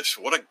goodness,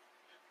 what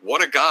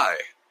a guy.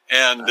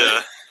 And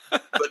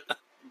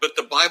but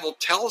the Bible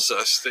tells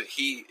us that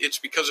it's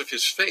because of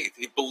his faith.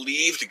 He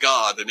believed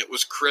God, and it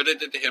was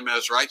credited to him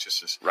as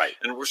righteousness. Right.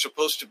 And we're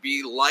supposed to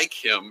be like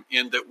him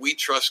in that we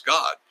trust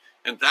God.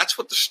 And that's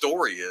what the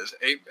story is.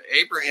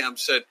 Abraham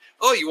said,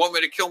 "Oh, you want me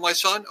to kill my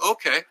son?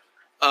 Okay,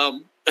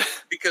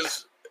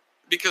 because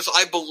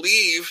I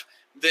believe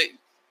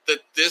that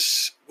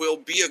this will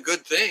be a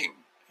good thing.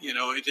 You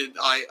know,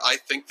 I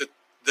think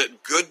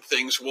that good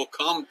things will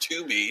come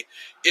to me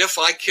if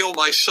I kill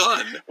my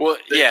son. Well,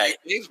 He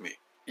gave me."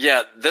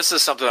 Yeah, this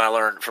is something I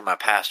learned from my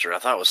pastor. I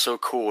thought it was so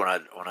cool when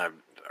I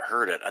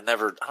heard it. I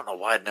don't know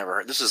why I'd never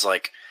heard. This is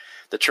like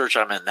the church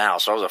I'm in now,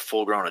 so I was a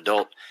full-grown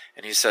adult,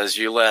 and he says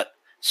you let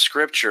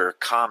Scripture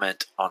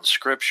comment on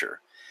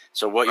Scripture.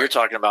 So what you're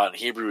talking about in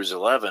Hebrews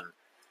 11,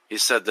 he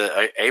said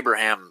that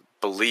Abraham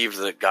believed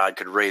that God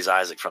could raise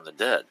Isaac from the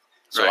dead.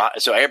 So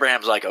so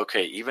Abraham's like,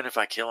 okay, even if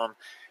I kill him,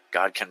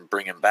 God can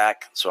bring him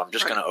back. So I'm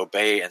just going to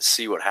obey and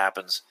see what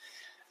happens.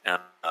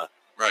 And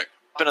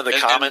into the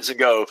comments and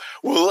go,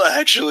 well,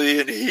 actually,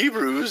 in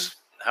Hebrews,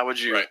 how would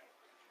you? Right.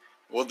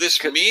 Well,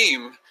 this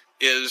meme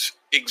is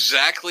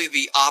exactly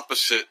the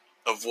opposite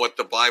of what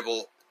the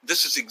Bible.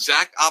 This is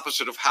exact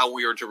opposite of how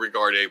we are to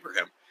regard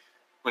Abraham.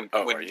 When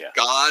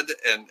God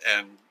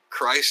and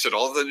Christ and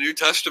all the New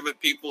Testament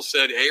people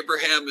said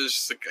Abraham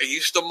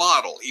he's the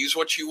model. He's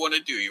what you want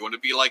to do. You want to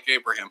be like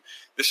Abraham.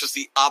 This is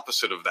the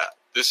opposite of that.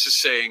 This is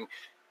saying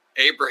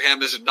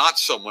Abraham is not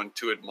someone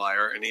to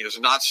admire, and he is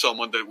not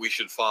someone that we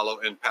should follow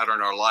and pattern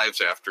our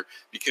lives after,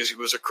 because he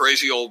was a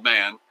crazy old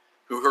man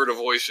who heard a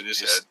voice in his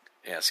head.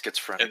 Yeah,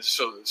 schizophrenic. And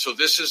so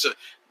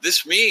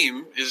this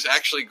meme is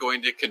actually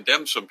going to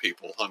condemn some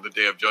people on the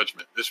Day of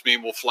Judgment. This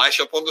meme will flash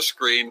up on the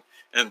screen,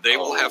 and they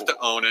will have to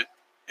own it,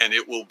 and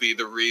it will be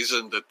the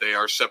reason that they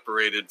are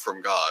separated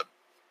from God.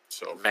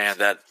 So, man,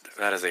 that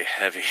is a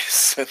heavy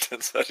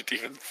sentence. I didn't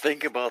even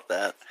think about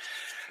that.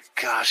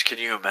 Gosh, can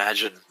you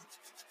imagine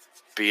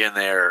being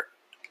there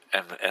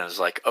and it's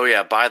like, oh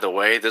yeah, by the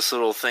way, this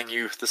little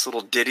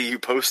ditty you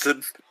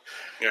posted.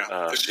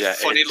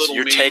 Funny little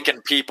you're meme.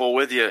 Taking people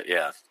with you.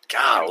 Yeah.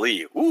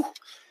 Golly. Ooh.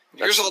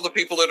 Here's all the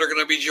people that are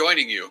going to be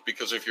joining you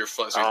because of your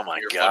fuzzy. Oh my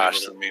your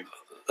gosh. Funny little meme.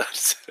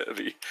 That's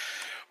heavy.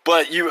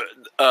 But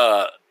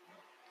I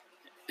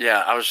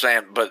was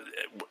saying, but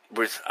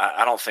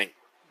I don't think,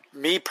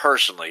 me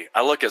personally,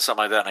 I look at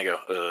something like that and I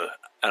go,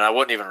 and I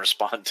wouldn't even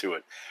respond to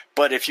it.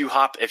 But if you're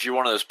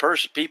one of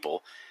those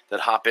people that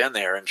hop in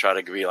there and try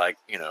to be like,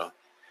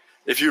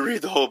 if you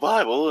read the whole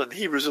Bible in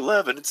Hebrews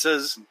 11, it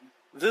says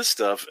this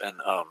stuff. And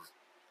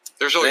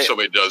There's always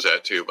somebody who does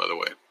that too, by the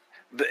way.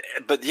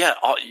 But yeah,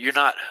 you're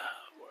not.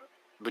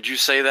 Would you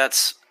say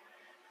that's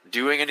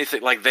doing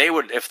anything? Like they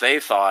would, if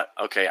they thought,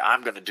 okay,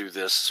 I'm going to do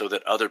this so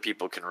that other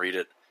people can read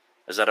it.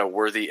 Is that a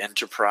worthy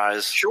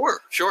enterprise?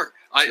 Sure.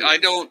 I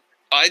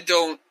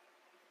don't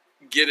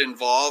get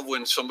involved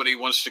when somebody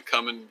wants to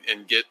come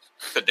and get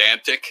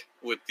pedantic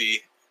with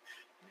the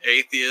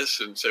atheists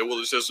and say, well,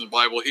 it says in the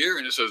Bible here,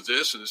 and it says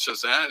this, and it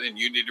says that, and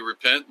you need to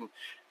repent. And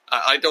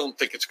I don't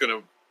think it's going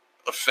to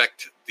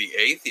affect the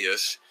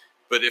atheists.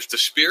 But if the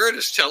Spirit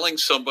is telling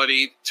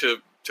somebody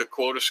to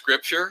quote a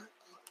scripture,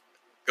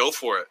 go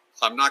for it.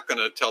 I'm not going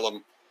to tell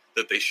them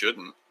that they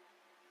shouldn't.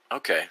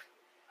 Okay.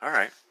 All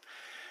right.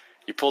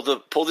 You pulled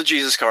the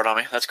Jesus card on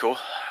me. That's cool.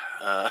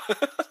 Well,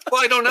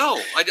 I don't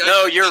know.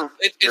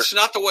 It's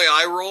not the way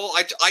I roll.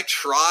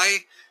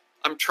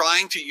 I'm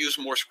trying to use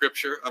more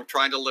scripture. I'm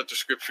trying to let the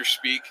scripture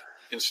speak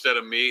instead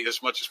of me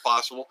as much as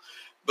possible.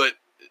 But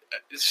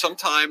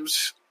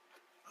sometimes,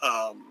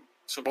 well,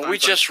 we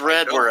just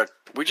read where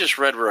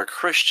a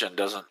Christian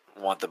doesn't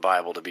want the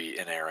Bible to be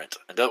inerrant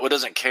and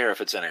doesn't care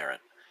if it's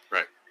inerrant.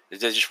 Right.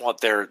 They just want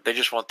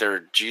their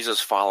Jesus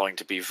following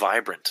to be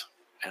vibrant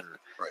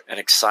and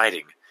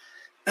exciting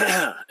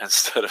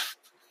instead of.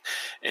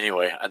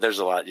 Anyway, there's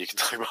a lot you can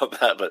talk about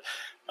that, but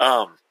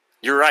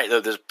you're right though.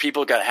 There's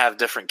people have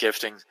different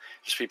giftings.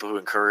 There's people who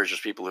encourage. There's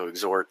people who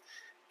exhort,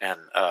 and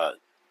I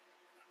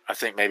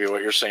think maybe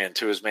what you're saying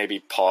too is maybe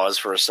pause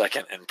for a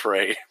second and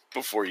pray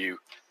before you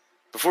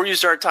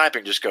start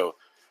typing. Just go,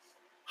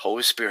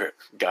 Holy Spirit,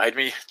 guide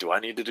me. Do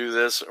I need to do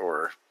this,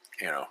 or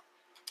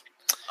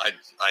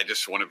I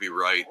just want to be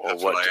right.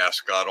 That's what I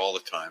ask God all the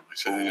time. I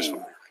said, I just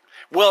want to be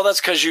right. Well, that's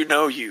because you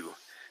know you,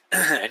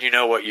 and you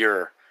know what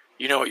your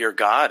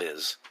God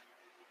is.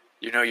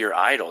 You know your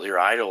idol. Your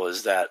idol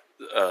is that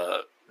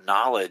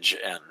knowledge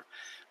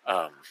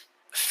and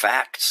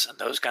facts and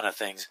those kind of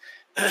things.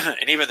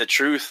 And even the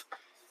truth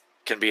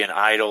can be an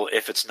idol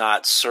if it's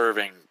not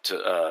serving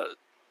to.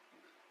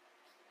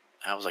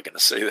 How was I going to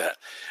say that?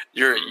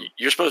 You're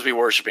supposed to be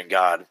worshiping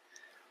God,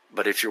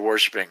 but if you're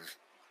worshiping.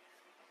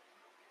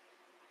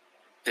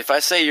 If I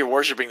say you're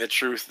worshiping the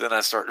truth, then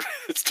it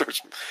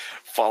starts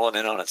falling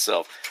in on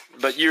itself.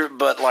 But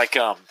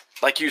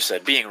like you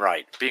said, being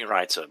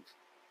right's an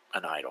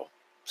idol.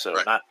 So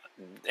right.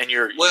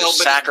 You're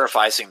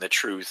sacrificing the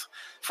truth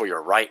for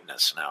your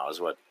rightness now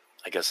is what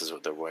I guess is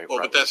what the way.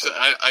 Well, but that's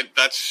I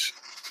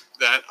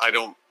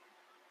don't.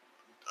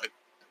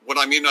 What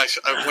I mean,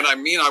 when I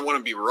mean I want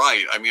to be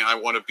right, I mean I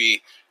want to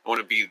be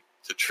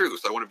the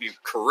truth. I want to be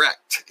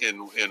correct in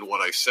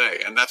what I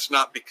say, and that's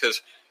not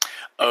because.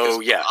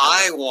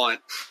 I want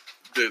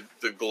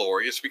the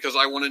glory. It's because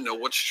I want to know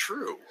what's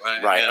true.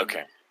 Right.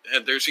 Okay.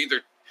 And there's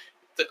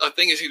a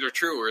thing is either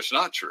true or it's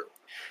not true.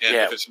 And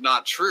if it's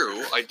not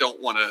true, I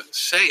don't want to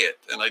say it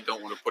and I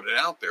don't want to put it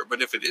out there.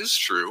 But if it is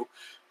true,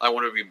 I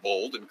want to be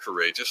bold and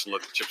courageous and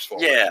let the chips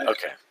fall. Yeah.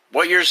 Okay.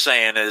 What you're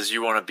saying is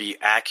you want to be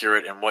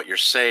accurate in what you're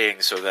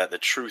saying so that the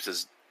truth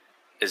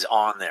is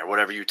on there.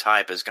 Whatever you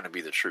type is going to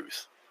be the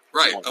truth.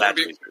 Right.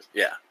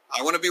 Yeah.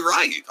 I want to be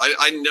right.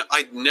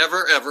 I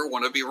never ever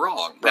want to be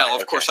wrong. Right, now,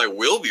 of course, I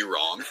will be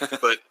wrong,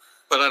 but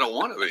I don't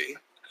want to be.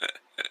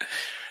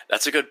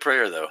 That's a good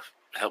prayer, though.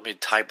 Help me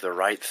type the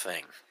right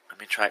thing. Let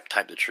me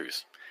type the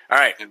truth. All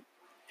right,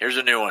 here's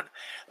a new one.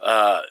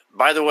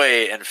 By the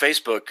way, in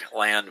Facebook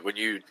land, when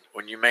you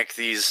make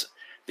these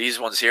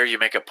ones here, you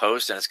make a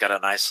post and it's got a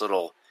nice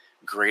little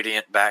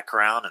gradient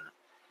background and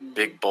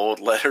big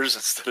bold letters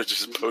instead of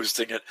just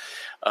posting it.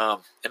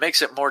 It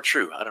makes it more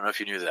true. I don't know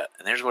if you knew that.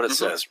 And here's what it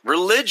says.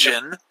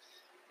 Religion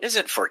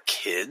isn't for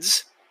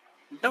kids.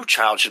 No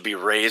child should be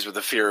raised with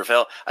the fear of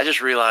hell. I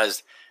just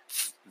realized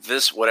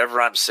whatever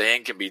I'm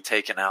saying can be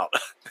taken out.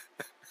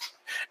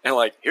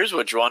 And here's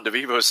what Juan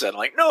DeVevo said. I'm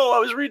like, no, I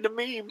was reading a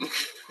meme.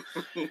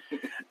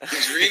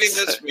 He's reading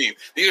this meme.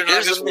 These are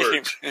not his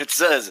words. It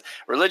says,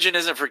 religion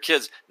isn't for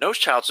kids. No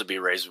child should be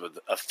raised with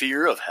a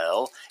fear of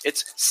hell.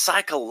 It's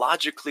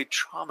psychologically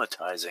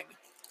traumatizing.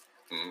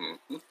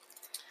 Mm-hmm.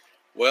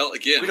 Well,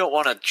 again... We don't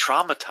want to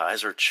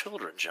traumatize our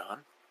children, John.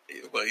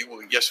 Well,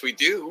 yes, we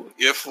do.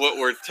 If what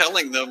we're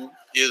telling them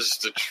is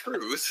the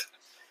truth,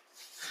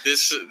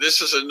 this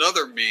is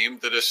another meme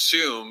that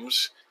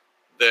assumes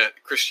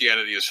that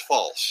Christianity is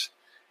false.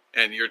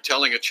 And you're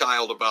telling a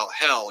child about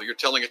hell. You're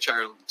telling a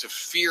child to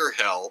fear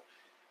hell,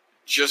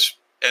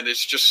 and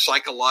it's just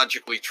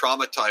psychologically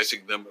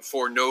traumatizing them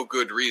for no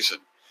good reason.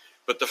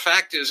 But the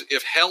fact is,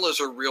 if hell is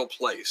a real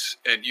place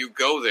and you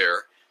go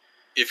there,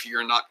 if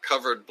you're not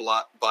covered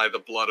by the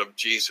blood of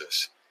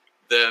Jesus,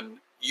 then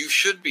you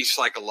should be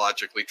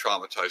psychologically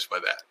traumatized by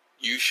that.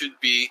 You should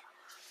be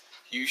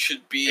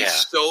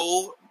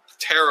so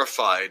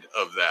terrified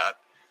of that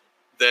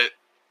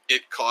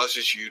it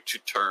causes you to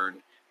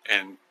turn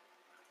and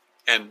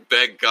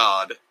beg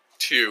God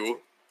to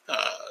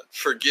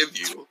forgive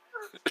you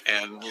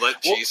and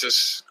let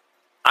Jesus.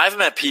 I've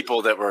met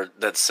people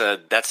that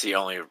said that's the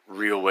only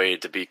real way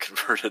to be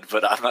converted,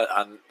 but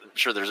I'm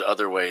sure there's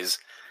other ways.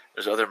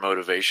 There's other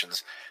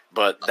motivations,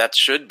 but that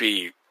should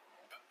be.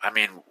 I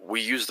mean, we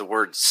use the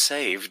word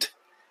saved.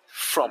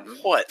 From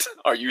what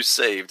are you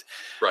saved?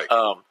 Right.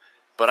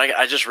 But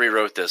I just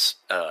rewrote this,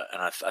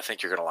 and I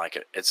think you're going to like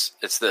it.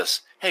 It's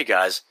this. Hey,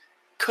 guys,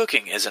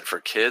 cooking isn't for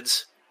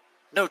kids.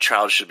 No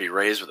child should be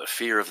raised with a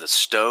fear of the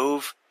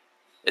stove.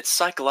 It's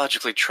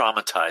psychologically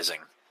traumatizing.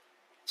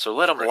 So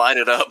let them light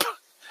it up.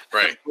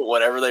 Right. Put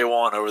whatever they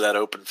want over that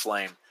open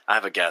flame. I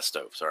have a gas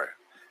stove, sorry.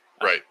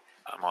 Right.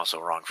 I'm also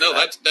wrong for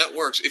that. that. That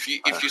works. If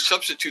you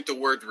substitute the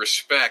word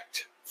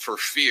respect for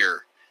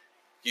fear,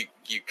 you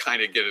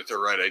kind of get at the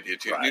right idea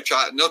too. Right.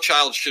 No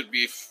child should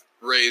be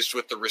raised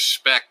with the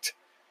respect,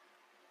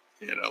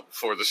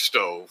 for the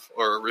stove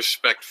or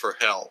respect for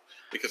hell,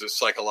 because it's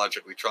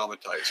psychologically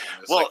traumatizing.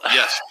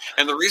 Yes.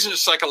 And the reason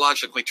it's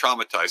psychologically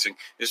traumatizing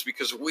is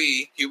because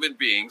we, human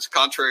beings,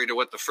 contrary to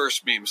what the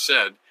first meme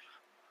said,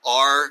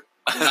 are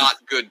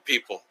not good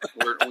people.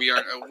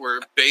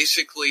 We're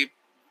basically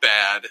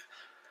bad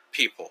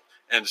people.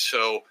 And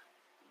so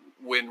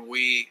when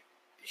we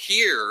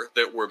hear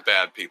that we're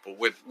bad people,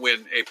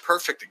 when a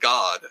perfect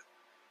God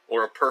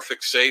or a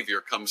perfect Savior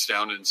comes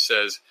down and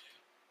says,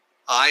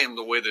 I am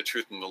the way, the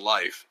truth, and the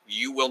life,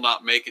 you will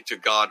not make it to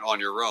God on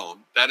your own,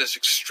 that is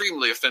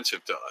extremely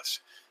offensive to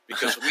us,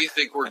 because we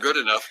think we're good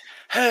enough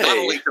not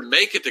only to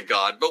make it to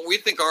God, but we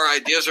think our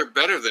ideas are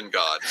better than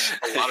God's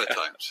a lot of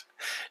times.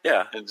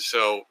 Yeah. And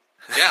so,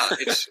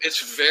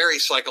 it's very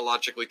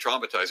psychologically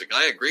traumatizing.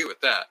 I agree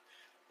with that.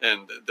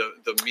 And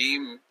the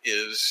meme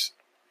is,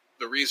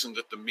 the reason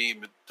that the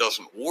meme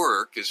doesn't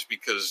work is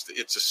because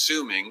it's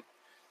assuming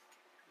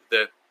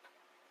that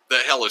the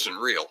hell isn't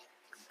real.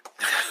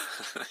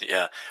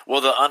 Yeah.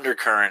 Well, the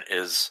undercurrent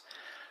is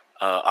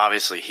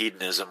obviously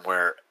hedonism,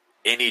 where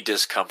any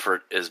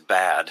discomfort is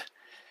bad.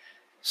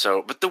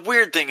 So, but the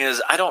weird thing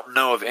is, I don't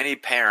know of any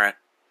parent,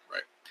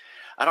 right?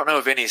 I don't know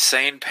of any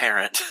sane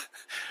parent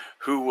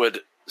who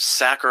would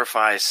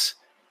sacrifice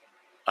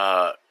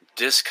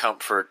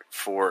discomfort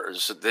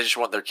so they just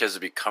want their kids to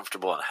be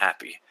comfortable and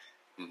happy.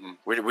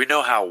 Mm-hmm. We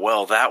know how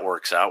well that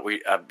works out.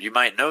 You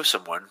might know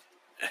someone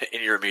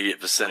in your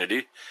immediate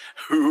vicinity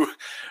who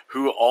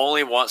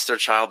only wants their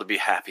child to be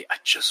happy. I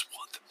just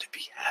want them to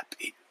be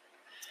happy.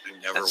 I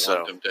never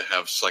want them to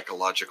have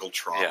psychological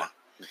trauma.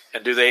 Yeah.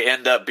 And do they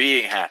end up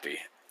being happy?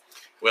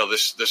 Well,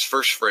 this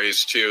first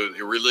phrase too,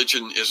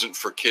 religion isn't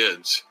for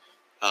kids.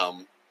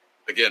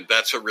 Again,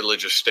 that's a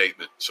religious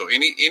statement. So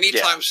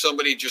anytime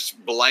somebody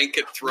just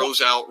blanket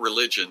throws out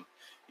religion,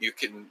 you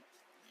can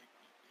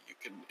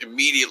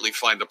immediately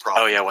find the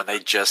problem. Oh yeah, when they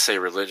just say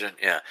religion,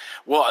 yeah.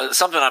 Well,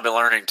 something I've been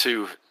learning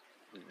too,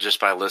 just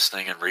by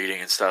listening and reading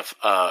and stuff.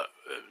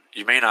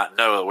 You may not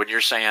know, when you're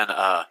saying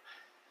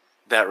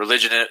that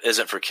religion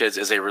isn't for kids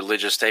is a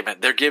religious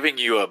statement, they're giving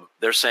you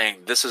they're saying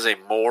this is a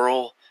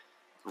moral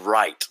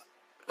right.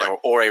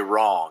 Or a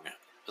wrong.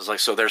 It's like,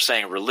 so they're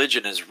saying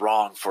religion is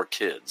wrong for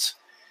kids.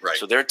 Right.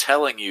 So they're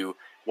telling you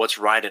what's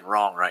right and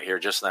wrong right here,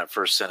 just in that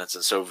first sentence.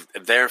 And so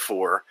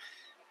therefore,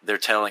 they're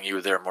telling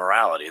you their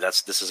morality.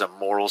 This is a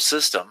moral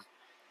system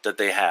that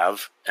they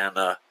have. And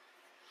that's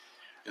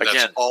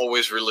again,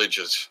 always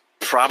religious.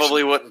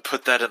 Probably wouldn't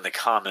put that in the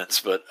comments,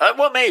 but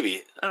well,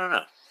 maybe. I don't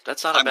know.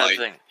 That's not a bad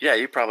thing. Yeah,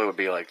 you probably would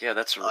be like, yeah,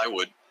 that's. I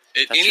would.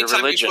 That's your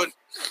religion.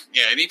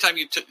 Anytime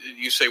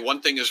you say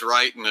one thing is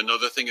right and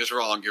another thing is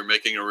wrong, you're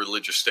making a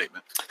religious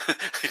statement.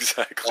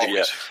 Exactly.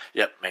 Always.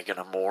 Yeah. Yep. Making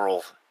a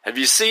moral. Have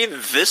you seen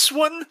this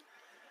one?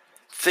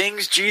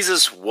 Things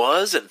Jesus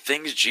was and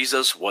things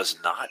Jesus was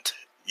not.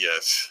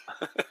 Yes.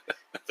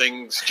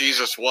 Things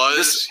Jesus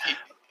was.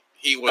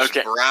 He was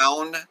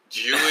brown,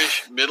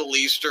 Jewish, Middle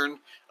Eastern,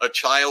 a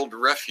child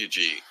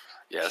refugee,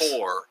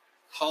 poor,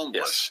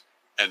 homeless,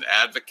 an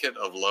advocate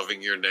of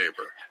loving your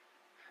neighbor.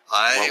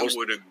 I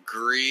would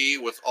agree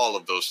with all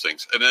of those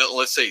things. And then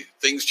let's say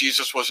things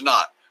Jesus was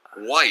not: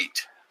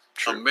 white,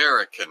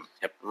 American,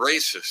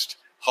 racist,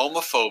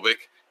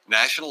 homophobic,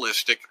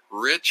 nationalistic,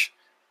 rich,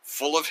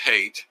 full of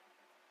hate,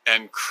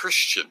 and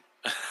Christian.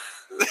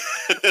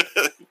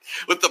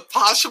 With the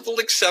possible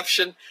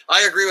exception,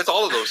 I agree with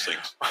all of those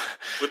things.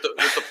 With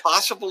the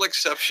possible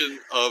exception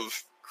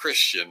of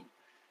Christian.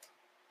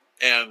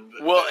 And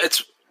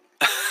it's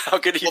how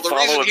could he follow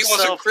himself? The reason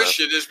he wasn't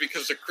Christian is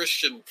because the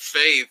Christian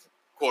faith,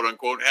 quote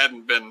unquote,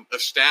 hadn't been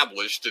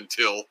established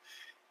until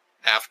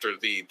after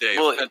the day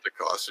of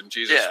Pentecost, and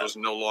Jesus was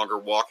no longer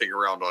walking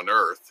around on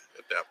earth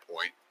at that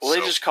point. Well,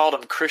 they just called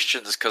them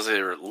Christians because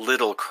they were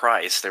little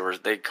Christ.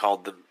 They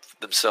called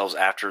themselves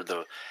after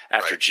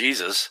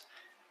Jesus.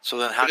 So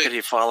then, how could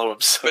he follow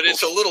himself? But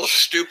it's a little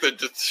stupid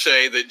to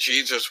say that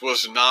Jesus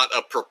was not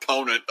a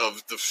proponent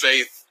of the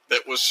faith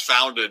that was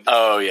founded.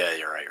 Oh yeah,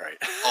 you're right.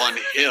 On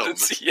him.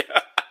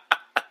 Yeah.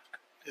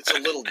 It's a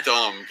little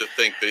dumb to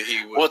think that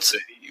he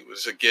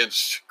was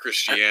against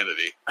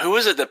Christianity. Who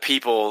is it that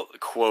people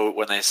quote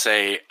when they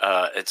say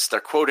they're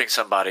quoting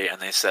somebody and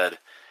they said,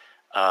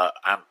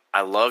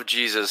 "I love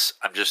Jesus.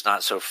 I'm just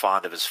not so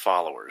fond of his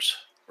followers."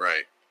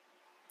 Right.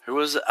 Who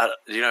was it?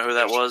 Do you know who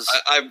that was?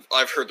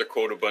 I've heard the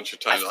quote a bunch of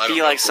times. I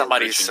feel like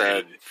somebody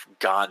said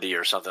Gandhi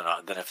or something.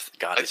 Then if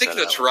Gandhi, I think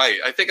that's right.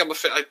 I think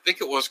I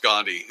think it was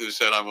Gandhi who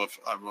said, "I'm a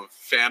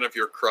fan of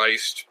your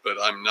Christ, but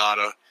I'm not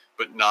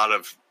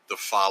of the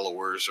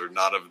followers or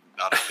not of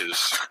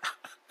his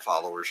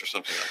followers or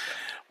something like that.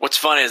 What's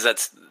funny is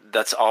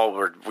that's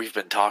all we've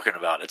been talking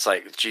about. It's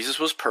like Jesus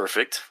was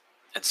perfect,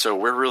 and so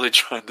we're really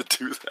trying to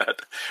do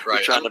that. Right.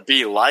 We're trying to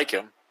be like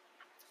him.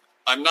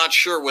 I'm not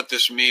sure what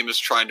this meme is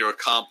trying to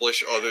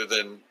accomplish, other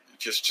than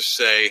just to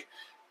say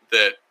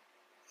that.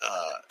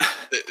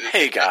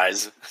 Hey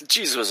guys,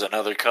 Jesus was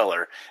another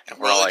color, and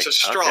we're well, all it's like, a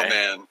straw okay.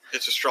 man.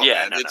 It's a straw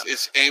Yeah, man. no.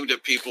 It's aimed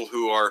at people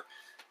who are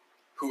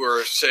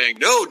saying,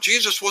 no,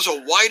 Jesus was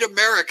a white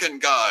American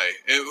guy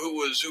who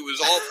was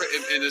all,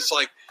 and it's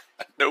like,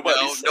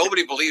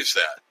 nobody believes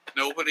that.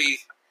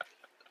 Nobody's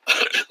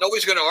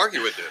going to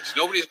argue with this.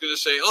 Nobody's going to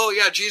say, oh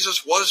yeah,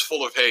 Jesus was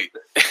full of hate.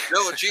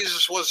 No,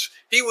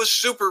 he was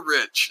super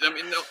rich. I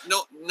mean,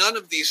 no, none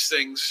of these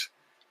things.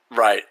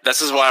 Right.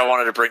 This is why I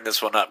wanted to bring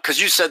this one up,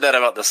 because you said that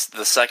about the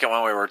second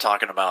one we were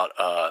talking about.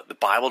 The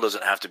Bible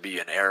doesn't have to be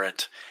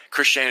inerrant.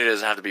 Christianity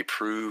doesn't have to be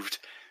proved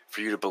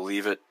for you to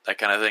believe it. That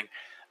kind of thing.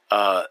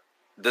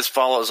 This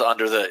follows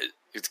under the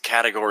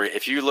category.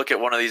 If you look at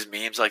one of these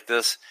memes like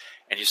this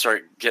and you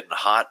start getting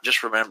hot,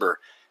 just remember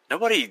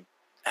nobody's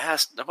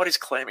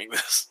claiming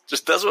this.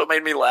 Just that's what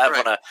made me laugh.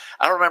 Right. When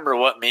I don't remember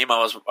what meme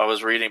I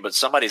was reading, but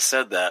somebody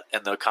said that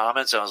in the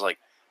comments, and I was like,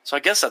 so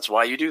I guess that's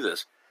why you do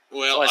this.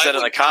 Well, I said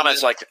in the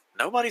comments, like,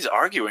 nobody's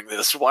arguing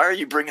this. Why are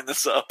you bringing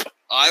this up?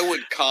 I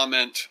would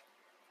comment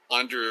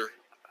under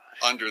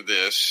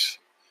this.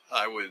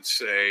 I would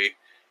say,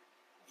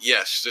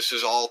 yes, this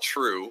is all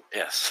true.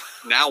 Yes.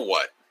 Now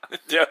what?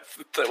 Yeah.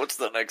 What's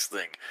the next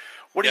thing?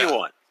 What do you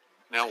want?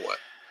 Now what?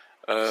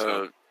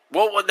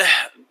 Well,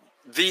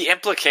 the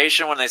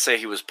implication when they say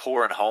he was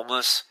poor and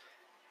homeless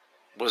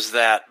was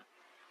that,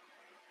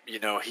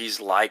 he's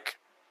like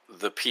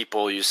the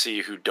people you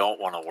see who don't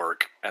want to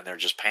work and they're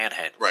just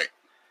panhandling. Right.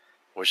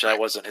 Which that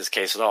wasn't his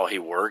case at all. He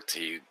worked.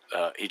 He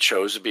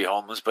chose to be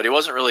homeless, but he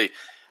wasn't really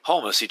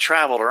homeless. He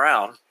traveled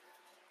around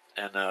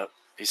and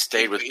he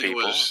stayed with people. He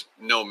was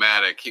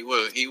nomadic. He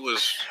was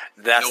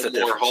That's no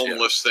more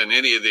homeless than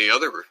any of the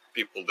other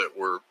people that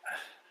were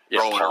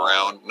rolling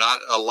around. Not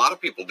a lot of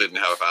people didn't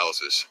have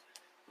houses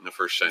in the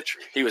first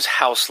century. He was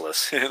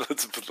houseless.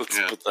 let's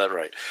put that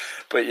right.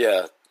 But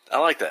yeah, I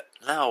like that.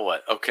 Now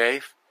what?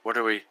 Okay, what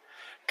are we?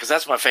 Because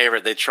that's my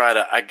favorite. They try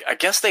to. I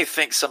guess they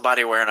think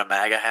somebody wearing a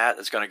MAGA hat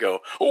is going to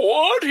go,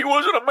 "What? He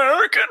was an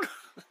American."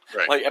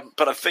 Right.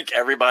 But I think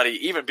everybody,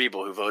 even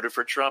people who voted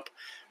for Trump,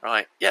 are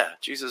like, "Yeah,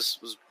 Jesus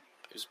was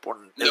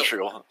born in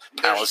Israel,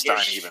 Palestine,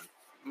 there's even."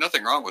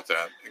 Nothing wrong with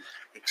that,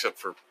 except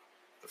for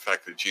the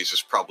fact that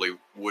Jesus probably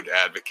would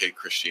advocate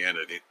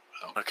Christianity.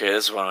 Okay,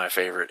 this is one of my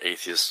favorite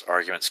atheist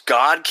arguments.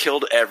 God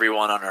killed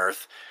everyone on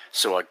earth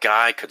so a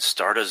guy could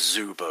start a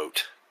zoo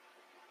boat.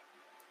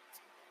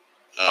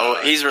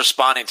 He's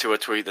responding to a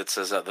tweet that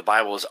says that the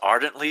Bible is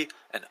ardently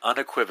and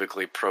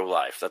unequivocally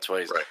pro-life. That's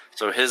why he's... Right.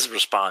 So his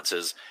response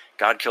is,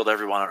 God killed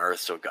everyone on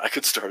earth so a guy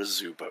could start a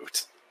zoo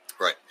boat.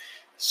 Right.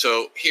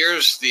 So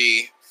here's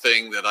the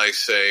thing that I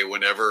say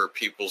whenever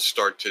people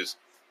start to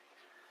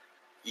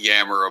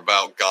yammer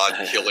about God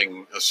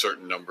killing a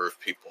certain number of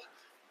people.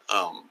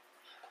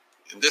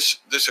 And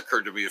this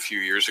occurred to me a few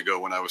years ago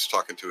when I was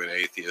talking to an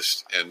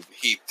atheist, and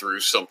he threw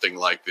something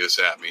like this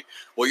at me.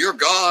 Well, your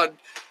God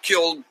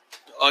killed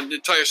an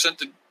entire sent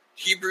the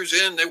Hebrews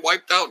in. They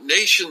wiped out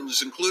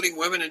nations, including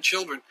women and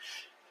children.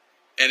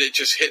 And it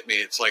just hit me.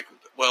 It's like,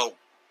 well,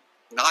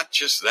 not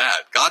just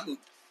that. God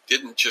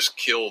didn't just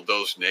kill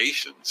those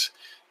nations.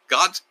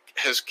 God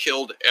has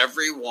killed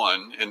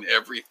everyone and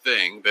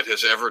everything that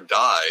has ever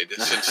died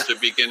since the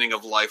beginning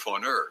of life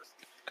on earth.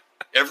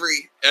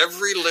 Every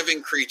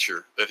living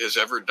creature that has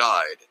ever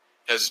died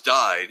has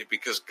died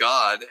because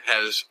God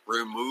has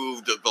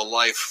removed the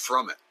life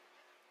from it.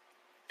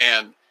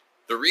 And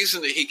the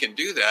reason that he can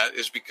do that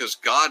is because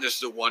God is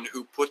the one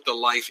who put the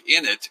life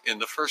in it in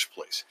the first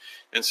place.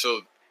 And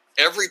so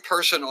every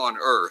person on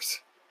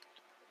earth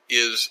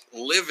is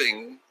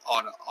living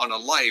on a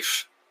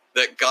life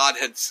that God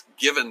had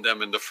given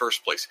them in the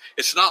first place.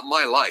 It's not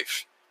my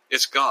life.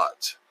 It's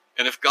God's.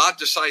 And if God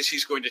decides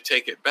he's going to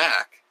take it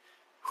back,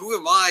 who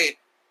am I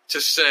to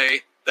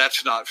say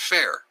that's not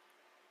fair?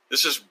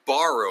 This is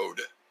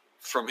borrowed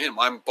from him.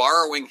 I'm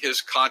borrowing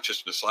his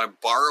consciousness. I'm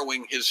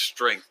borrowing his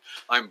strength.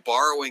 I'm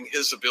borrowing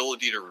his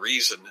ability to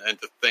reason and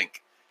to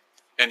think.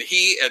 And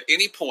he, at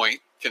any point,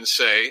 can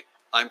say,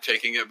 I'm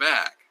taking it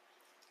back.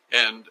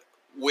 And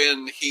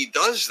when he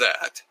does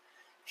that,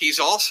 he's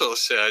also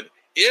said,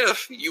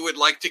 if you would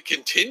like to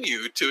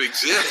continue to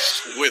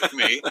exist with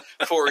me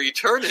for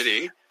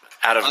eternity,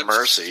 out of I'm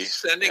mercy,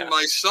 sending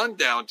my son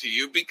down to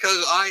you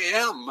because I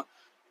am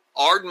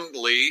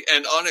ardently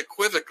and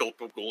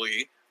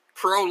unequivocally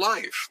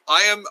pro-life.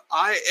 I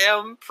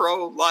am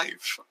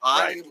pro-life.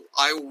 Right.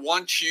 I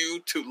want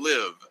you to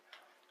live.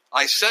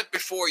 I set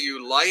before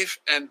you life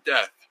and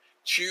death.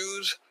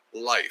 Choose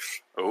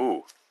life.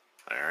 Ooh,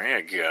 there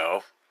you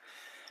go.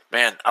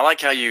 Man, I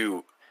like how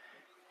you,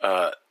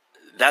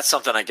 that's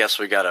something I guess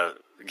we got to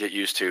get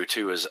used to,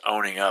 too, is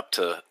owning up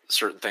to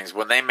certain things.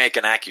 When they make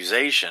an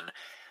accusation,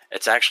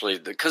 it's actually,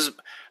 because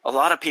a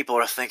lot of people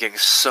are thinking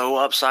so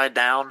upside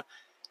down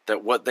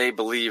that what they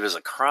believe is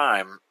a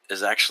crime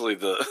is actually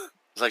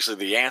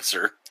the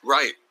answer.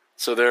 Right.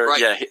 So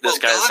this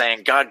guy's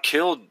saying God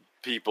killed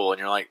people, and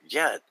you're like,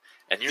 yeah,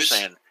 and you're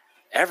saying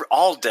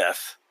all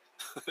death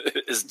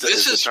is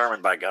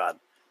determined by God.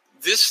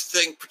 This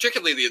thing,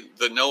 particularly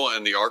the Noah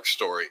and the Ark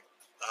story,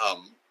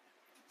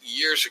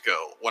 years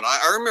ago, when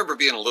I remember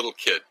being a little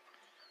kid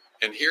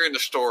and hearing the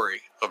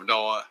story of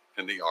Noah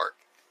and the Ark,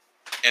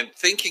 and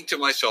thinking to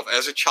myself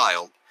as a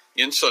child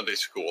in Sunday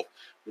school,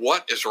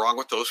 what is wrong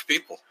with those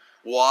people?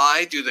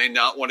 Why do they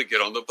not want to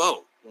get on the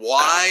boat?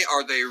 Why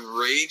are they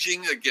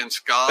raging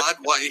against God?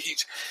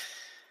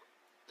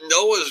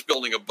 Noah's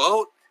building a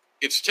boat.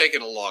 It's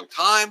taken a long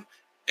time.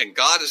 And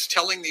God is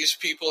telling these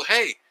people,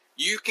 hey,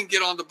 you can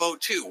get on the boat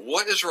too.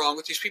 What is wrong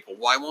with these people?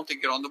 Why won't they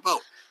get on the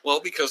boat?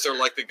 Well, because they're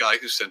like the guy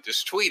who sent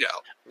this tweet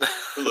out.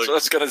 Like, I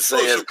was going to say.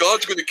 So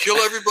God's going to kill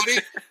everybody?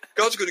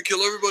 God's going to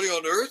kill everybody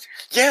on earth?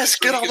 Yes,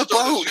 get on the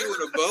boat. You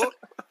in a boat?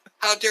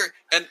 How dare?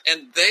 And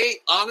they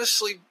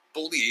honestly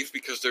believe,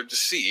 because they're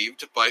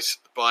deceived by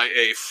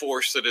a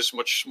force that is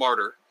much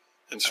smarter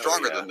and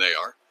stronger than they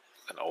are.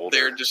 And older.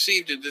 They're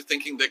deceived into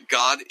thinking that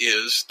God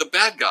is the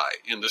bad guy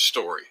in the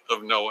story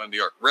of Noah and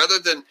the Ark, rather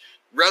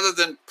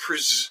than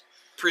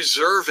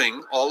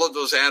preserving all of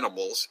those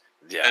animals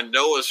and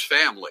Noah's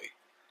family,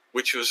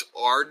 which was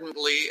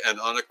ardently and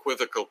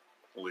unequivocally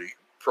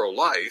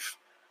pro-life.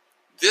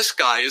 This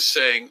guy is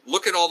saying,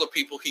 look at all the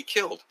people he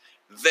killed.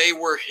 They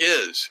were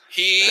his.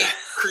 He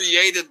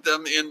created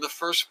them in the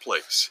first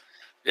place.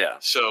 Yeah.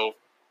 So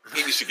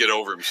he needs to get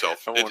over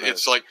himself.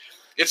 It's like,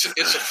 it's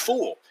a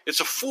fool. It's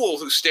a fool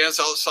who stands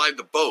outside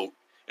the boat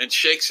and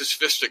shakes his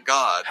fist at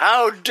God.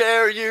 How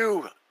dare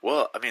you?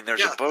 Well, I mean,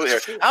 there's a boat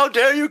here. How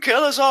dare you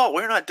kill us all?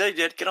 We're not dead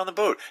yet. Get on the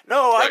boat.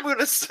 No, I'm going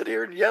to sit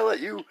here and yell at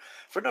you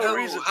for no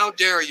reason. How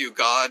dare you,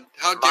 God?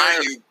 How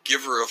dare you,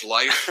 giver of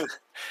life?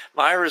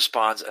 My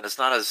response, and it's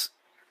not as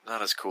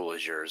cool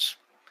as yours,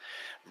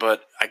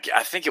 but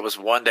I think it was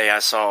one day I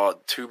saw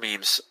two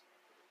memes,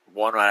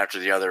 one right after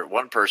the other.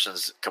 One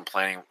person's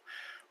complaining,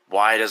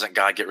 why doesn't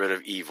God get rid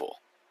of evil?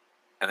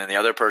 And then the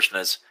other person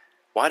is,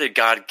 why did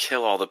God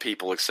kill all the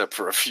people except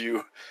for a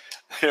few?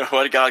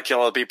 Why did God kill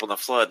all the people in the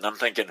flood? And I'm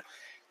thinking,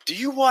 do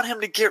you want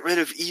him to get rid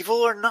of evil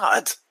or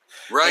not?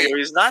 Right.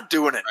 He's not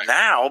doing it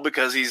now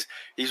because he's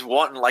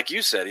wanting, like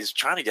you said, he's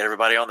trying to get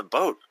everybody on the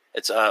boat.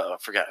 It's I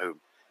forgot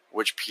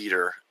which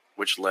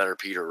letter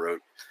Peter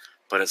wrote,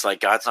 but it's like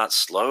God's not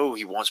slow.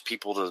 He wants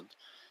people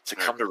to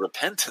come to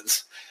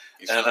repentance.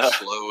 He's not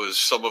slow as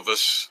some of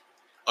us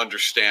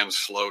understand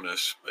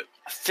slowness, but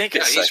I think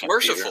he's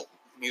merciful. Peter.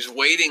 He's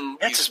waiting.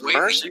 He's waiting.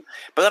 Mercy.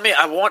 But I mean,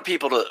 I want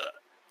people to,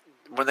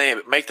 when they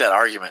make that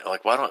argument,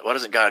 like, why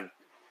doesn't God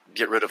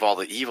get rid of all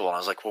the evil? And I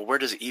was like, well, where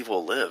does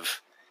evil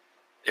live?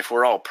 If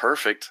we're all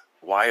perfect,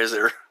 why is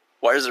there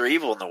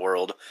evil in the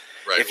world?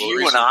 Right.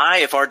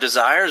 If our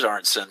desires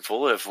aren't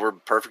sinful, if we're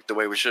perfect the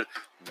way we should,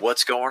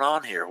 what's going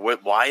on here?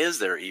 Why is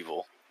there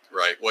evil?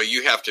 Right. Well,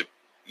 you have to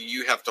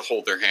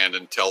hold their hand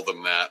and tell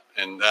them that.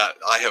 And that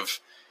I have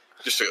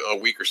just a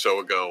week or so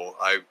ago,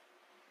 I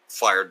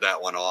fired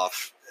that one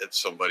off at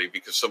somebody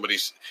because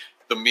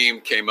the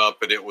meme came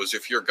up and it was,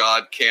 if your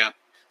God can't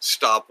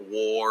stop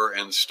war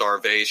and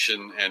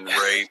starvation and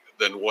rape,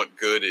 then what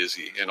good is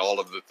he? And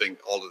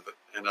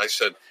and I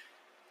said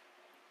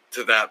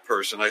to that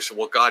person,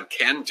 well, God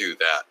can do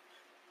that,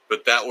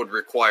 but that would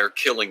require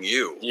killing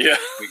you. Yeah.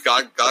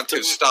 God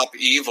can stop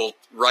evil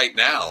right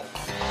now.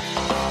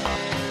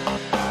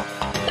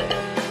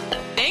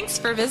 Thanks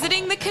for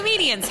visiting the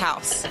Comedian's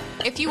House.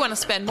 If you want to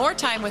spend more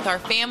time with our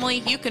family,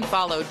 you can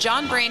follow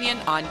John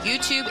Branyan on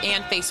YouTube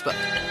and Facebook.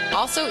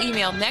 Also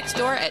email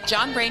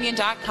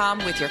nextdoor@johnbranyan.com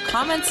with your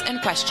comments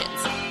and questions.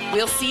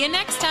 We'll see you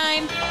next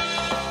time.